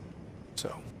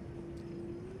 So.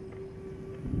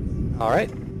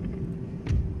 Alright.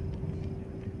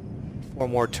 4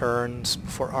 more turns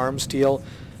before arms deal.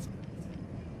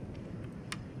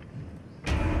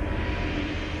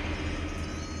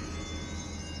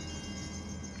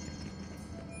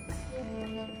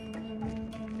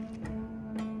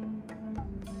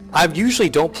 I usually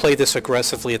don't play this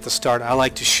aggressively at the start. I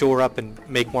like to shore up and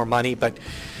make more money, but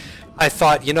I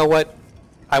thought, you know what?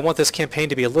 I want this campaign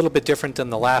to be a little bit different than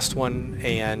the last one,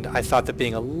 and I thought that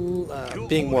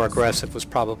being more aggressive was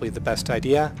probably the best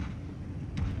idea.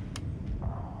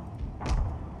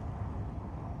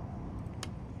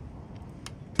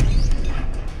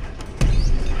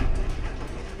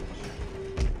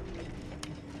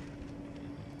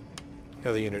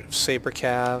 Another unit of Saber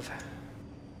Cav.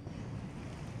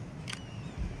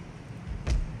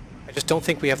 I just don't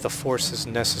think we have the forces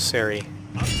necessary.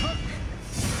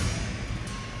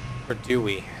 Or do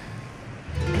we?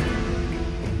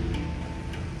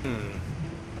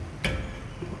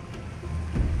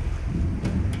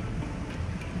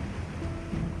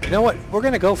 You know what? We're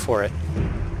gonna go for it.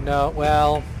 No,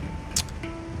 well...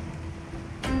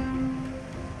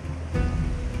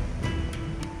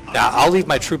 Nah, I'll leave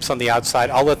my troops on the outside.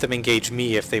 I'll let them engage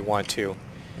me if they want to.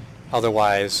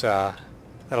 Otherwise,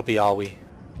 that'll be all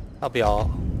I'll be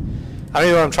all... I don't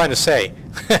even know what I'm trying to say.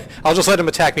 I'll just let them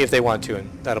attack me if they want to,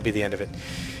 and that'll be the end of it.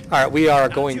 Alright, we are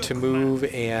going to move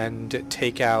and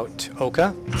take out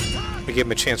Oka. We gave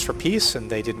them a chance for peace, and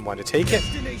they didn't want to take it.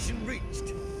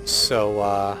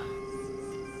 So,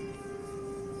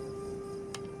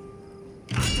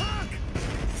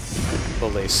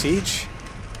 we'll lay siege.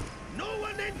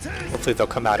 Hopefully they'll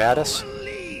come out at us.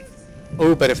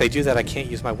 Oh, but if they do that, I can't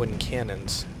use my wooden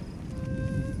cannons.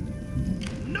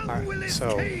 Alright,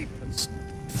 so let's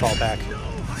fall back.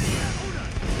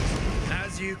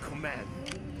 As you command.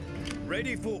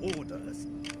 Ready for orders.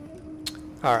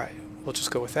 Alright, we'll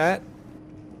just go with that.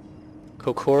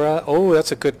 Kokura. Oh,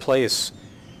 that's a good place.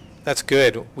 That's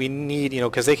good. We need, you know,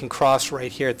 because they can cross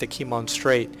right here at the Kimon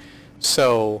Strait.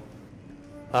 So,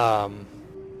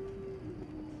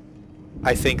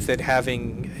 I think that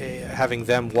having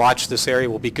them watch this area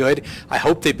will be good. I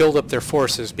hope they build up their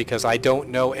forces because I don't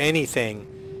know anything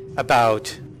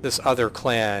about this other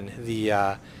clan. The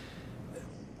I'm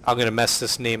going to mess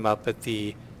this name up at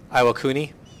the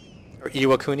Iwakuni or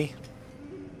Iwakuni.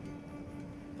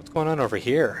 What's going on over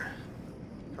here?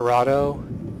 Hirado.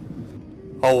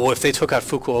 Oh, if they took out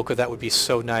Fukuoka, that would be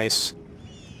so nice.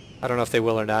 I don't know if they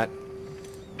will or not.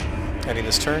 Ending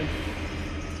this turn.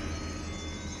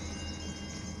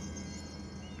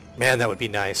 Man, that would be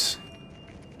nice.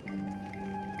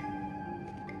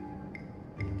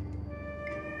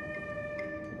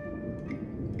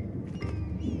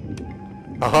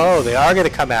 Oh, they are going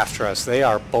to come after us. They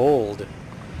are bold.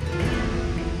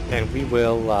 And we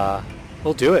will,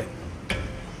 we'll do it.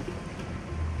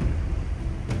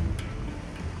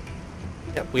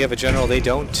 Yep, we have a general. They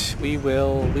don't. We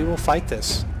will fight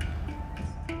this.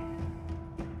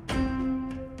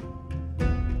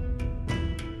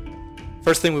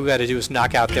 First thing we've got to do is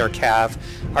knock out their cav.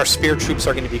 Our spear troops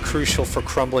are going to be crucial for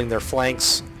crumbling their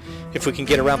flanks. If we can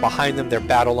get around behind them, their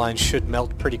battle line should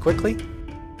melt pretty quickly.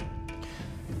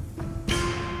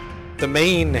 The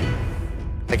main,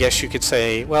 I guess you could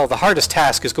say, well, the hardest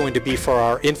task is going to be for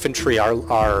our infantry,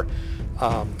 our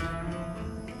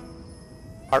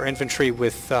infantry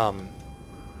with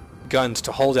guns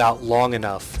to hold out long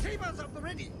enough.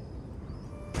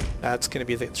 That's going to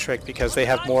be the trick because they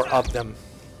have more of them.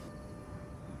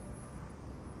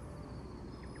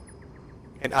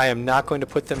 And I am not going to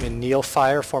put them in kneel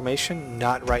fire formation,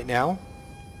 not right now.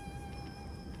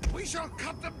 We shall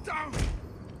cut them down.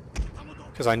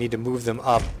 Because I need to move them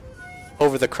up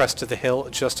over the crest of the hill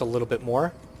just a little bit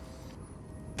more.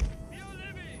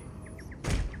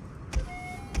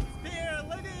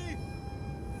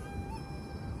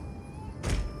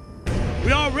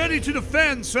 We are ready to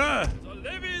defend, sir. The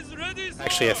levy is ready, sir.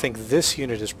 Actually, I think this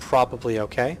unit is probably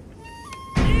okay.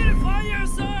 Fire,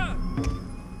 sir.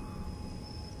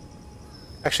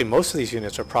 Actually, most of these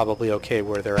units are probably okay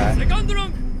where they're at. Second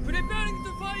rank, preparing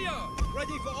to fire.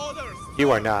 Ready for orders.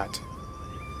 You are not.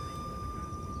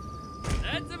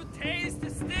 Let them taste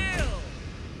steel.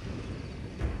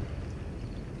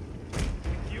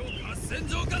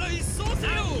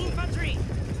 Infantry.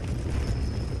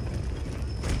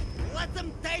 Let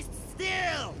them taste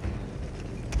steel.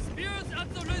 Spears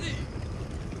at the ready.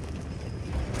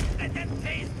 Let them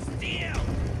taste steel.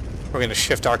 We're going to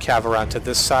shift our cav around to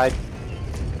this side.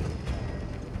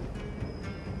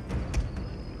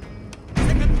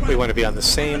 We want to be on the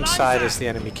same side as the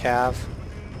enemy cav.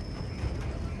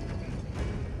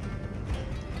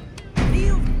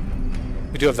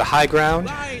 We do have the high ground.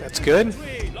 That's good.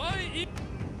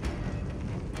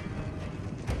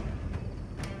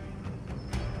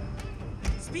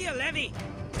 Spear levy.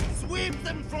 Sweep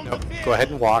them from Nope. the field. Go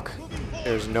ahead and walk.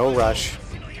 There's no rush.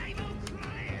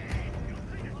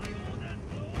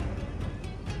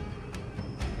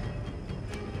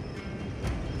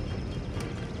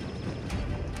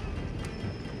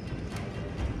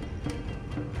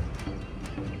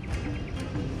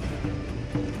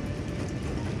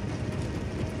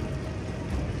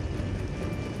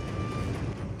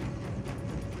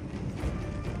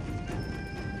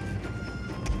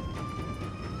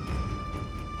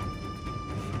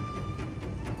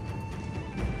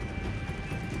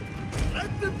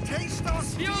 Let them taste our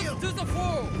Spears steel. to the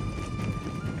fore.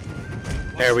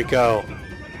 There we go.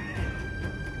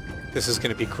 This is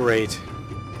going to be great. Spears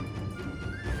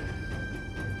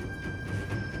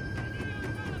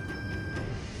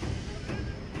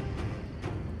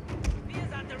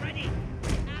at the ready.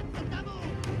 At the double.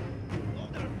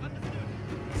 Order understood.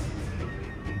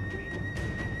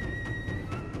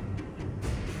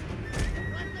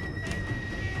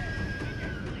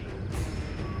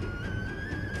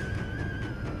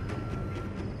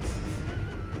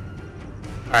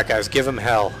 Alright guys, give him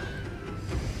hell.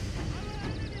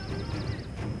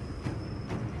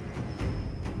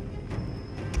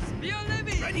 Spear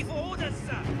levy! Ready for orders,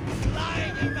 sir.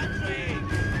 Flying infantry.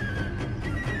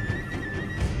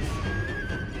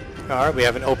 Alright, we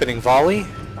have an opening volley.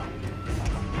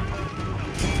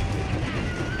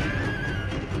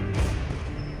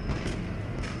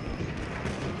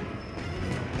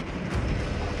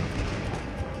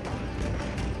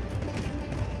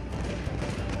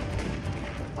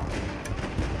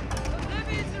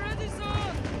 Levy is ready,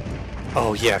 sir!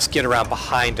 Oh yes, get around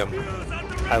behind him.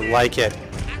 I like it.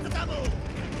 At the double.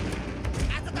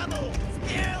 At the double.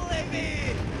 Spear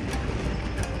levy.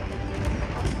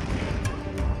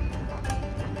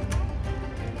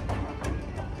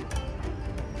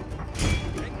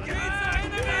 Engage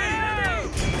the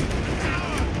enemy!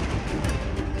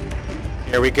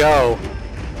 Here we go.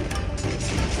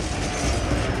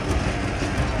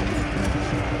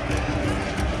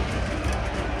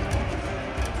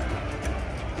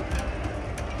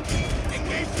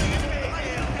 Engage the enemy.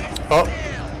 Oh,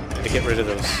 had to get rid of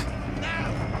those.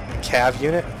 Cav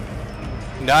unit.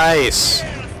 Nice.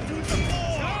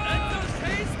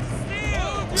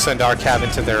 Send our cav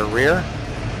into their rear.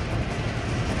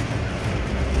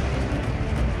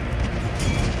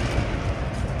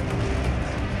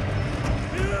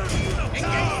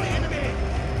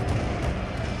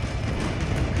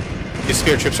 These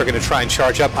spear troops are going to try and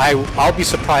charge up. I'll be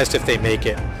surprised if they make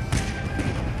it.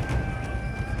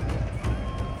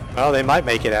 Oh, they might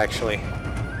make it actually.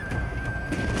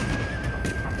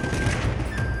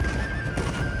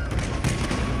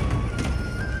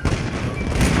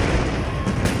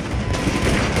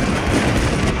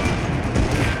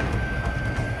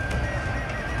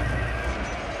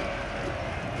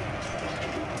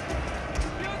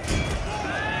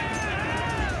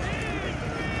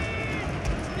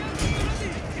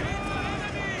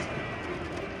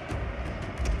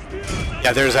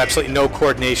 Yeah, there's absolutely no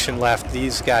coordination left.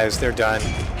 These guys, they're done.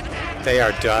 They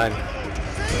are done.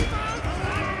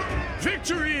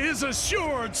 Victory is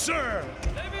assured, sir!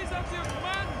 Levy's up to your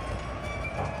command!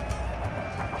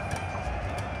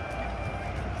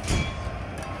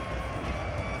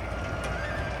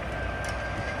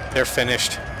 They're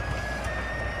finished.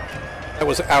 That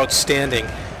was outstanding.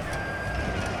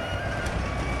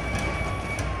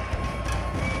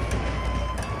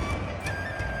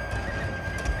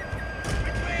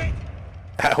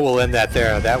 We'll end that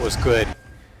there. That was good.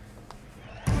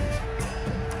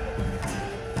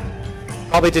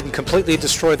 Probably didn't completely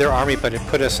destroy their army, but it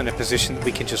put us in a position that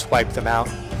we can just wipe them out.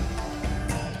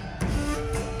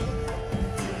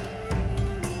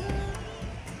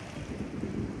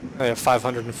 I have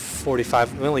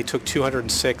 545. We only took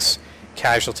 206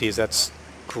 casualties. That's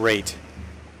great.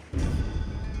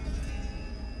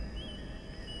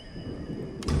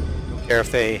 Don't care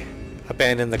if they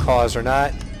abandon the cause or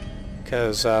not,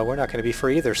 because we're not going to be for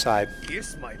either side.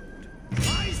 Yes, my lord.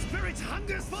 My spirit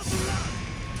hungers for blood.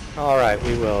 Alright,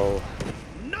 we will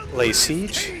None lay will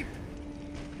siege. escape.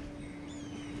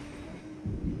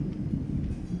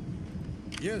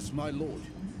 Yes, my lord.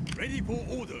 Ready for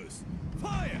orders.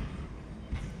 Fire.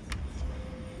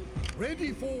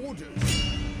 Ready for orders.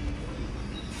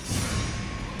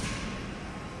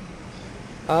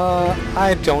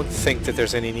 I don't think that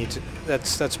there's any need to...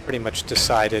 That's pretty much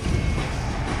decided.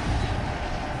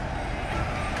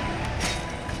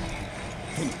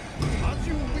 As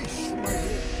you wish, my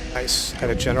lord. Nice. Had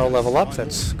a general level up.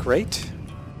 That's great.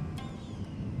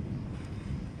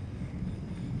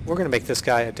 We're going to make this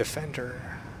guy a defender.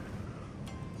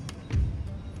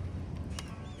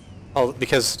 Oh,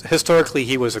 because historically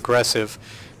he was aggressive,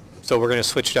 so we're going to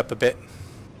switch it up a bit.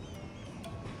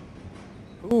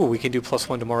 Ooh, we can do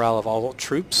 +1 to morale of all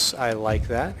troops. I like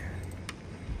that.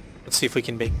 Let's see if we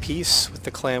can make peace with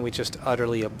the clan we just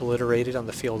utterly obliterated on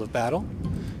the field of battle.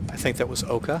 I think that was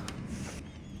Oka.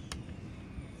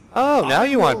 Oh, now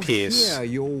you want peace. Hear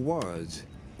your words,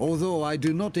 although I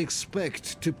do not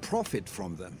expect to profit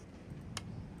from them.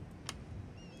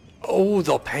 Oh,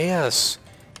 they'll pay us.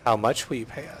 How much will you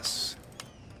pay us?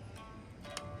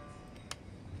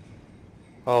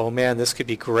 Oh man, this could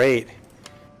be great.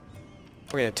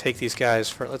 We're going to take these guys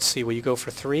for, let's see, will you go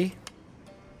for 3?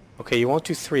 Okay, you won't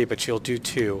do 3, but you'll do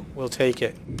 2. We'll take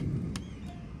it.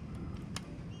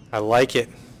 I like it.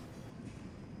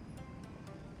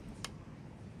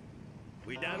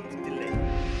 Without delay.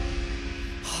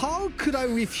 How could I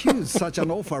refuse such an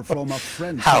offer from a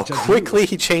friend How such as quickly you?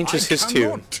 he changes his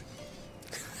tune. cannot.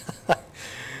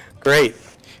 Great.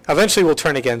 Eventually we'll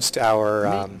turn against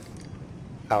our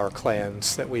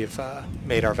clans that we've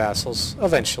made our vassals.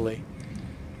 Eventually.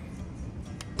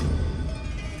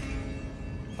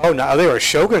 Oh, no, they were a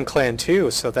Shogun clan too,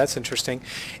 so that's interesting.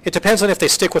 It depends on if they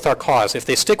stick with our cause. If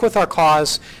they stick with our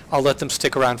cause, I'll let them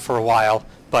stick around for a while.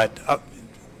 But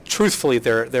truthfully,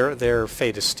 their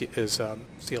fate is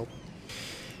sealed.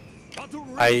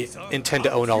 I intend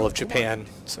to own all of Japan,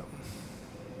 so.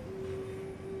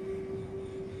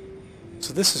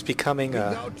 So this is becoming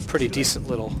a pretty decent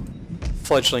little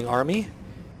fledgling army.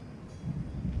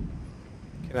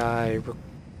 Can I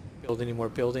build any more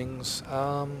buildings?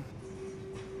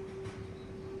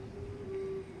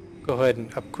 Go ahead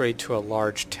and upgrade to a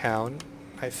large town,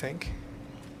 I think.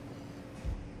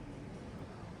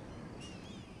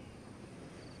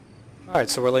 Alright,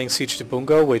 so we're laying siege to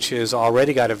Bungo, which has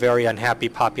already got a very unhappy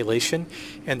population,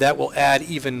 and that will add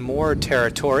even more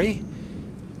territory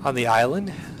on the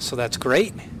island, so that's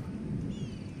great.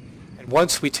 And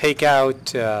once we take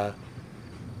out...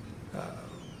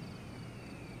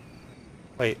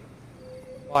 wait,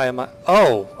 why am I...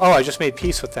 Oh, I just made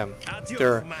peace with them.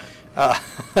 They're...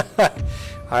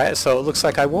 Alright, so it looks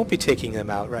like I won't be taking them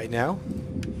out right now.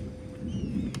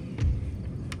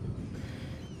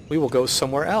 We will go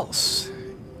somewhere else.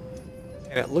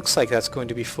 And it looks like that's going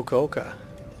to be Fukuoka.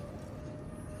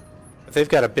 But they've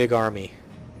got a big army,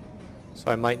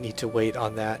 so I might need to wait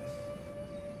on that.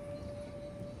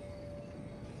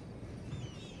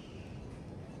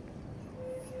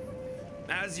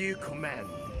 As you command.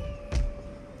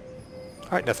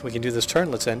 Alright, nothing we can do this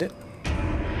turn. Let's end it.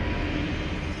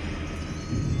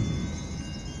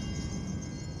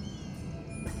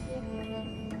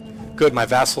 Good, my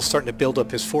vassal's starting to build up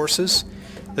his forces.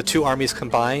 The two armies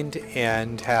combined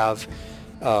and have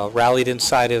rallied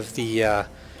inside of the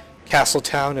castle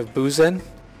town of Buzen.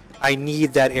 I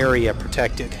need that area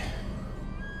protected.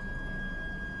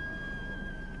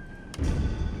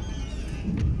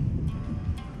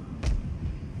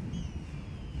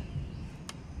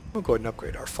 We'll go ahead and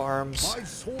upgrade our farms. I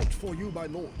sought for you, my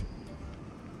lord.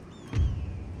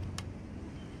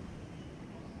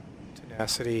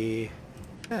 Tenacity.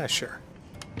 Yeah, sure.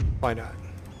 Why not?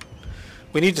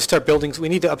 We need to start building, we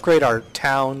need to upgrade our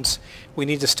towns. We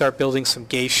need to start building some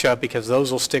geisha because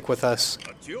those will stick with us.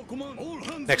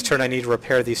 Next turn I need to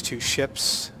repair these two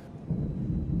ships.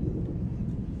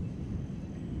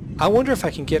 I wonder if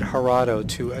I can get Harado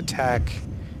to attack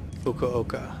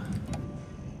Fukuoka.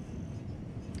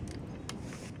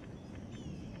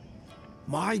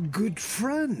 My good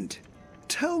friend,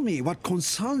 tell me what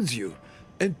concerns you,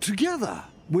 and together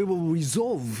we will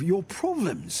resolve your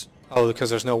problems. Oh, because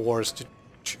there's no wars to...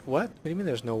 What? What do you mean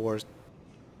there's no wars?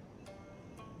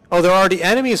 Oh, they're already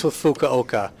enemies with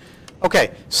Fukuoka.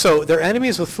 Okay, so they're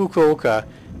enemies with Fukuoka,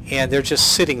 and they're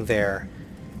just sitting there.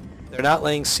 They're not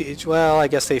laying siege. Well, I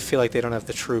guess they feel like they don't have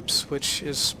the troops, which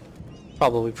is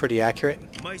probably pretty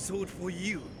accurate. My sword for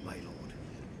you, my lord.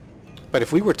 But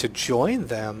if we were to join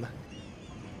them...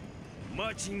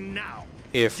 Marching now.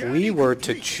 If we were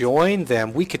to join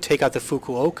them, we could take out the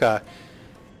Fukuoka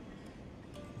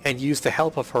and use the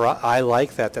help of her. I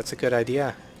like that. That's a good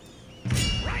idea.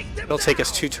 It'll take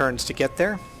us 2 turns to get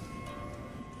there.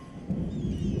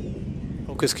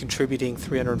 Oka's contributing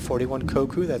 341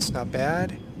 koku. That's not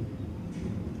bad.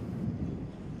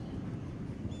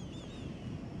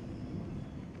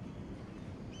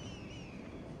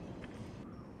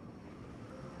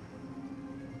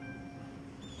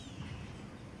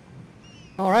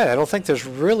 Alright, I don't think there's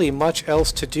really much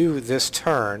else to do this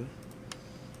turn.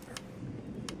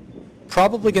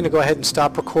 Probably going to go ahead and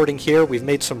stop recording here. We've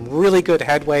made some really good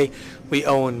headway. We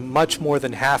own much more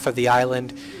than half of the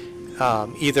island,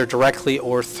 either directly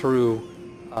or through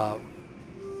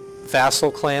vassal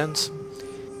clans.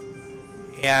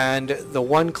 And the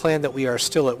one clan that we are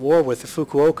still at war with, the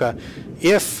Fukuoka,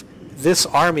 if this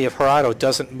army of Harado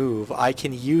doesn't move, I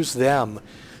can use them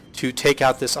to take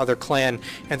out this other clan,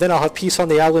 and then I'll have peace on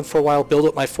the island for a while, build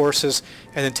up my forces,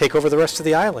 and then take over the rest of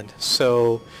the island.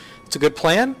 So it's a good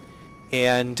plan,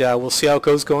 and we'll see how it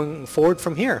goes going forward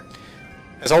from here.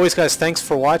 As always, guys, thanks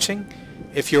for watching.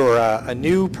 If you're a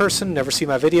new person, never seen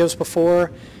my videos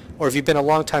before, or if you've been a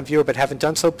long-time viewer but haven't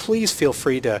done so, please feel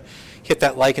free to hit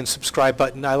that like and subscribe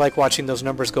button. I like watching those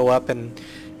numbers go up, and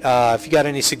if you got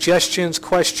any suggestions,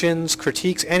 questions,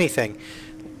 critiques, anything,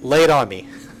 lay it on me.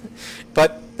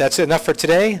 But that's enough for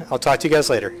today. I'll talk to you guys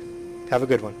later. Have a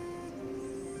good one.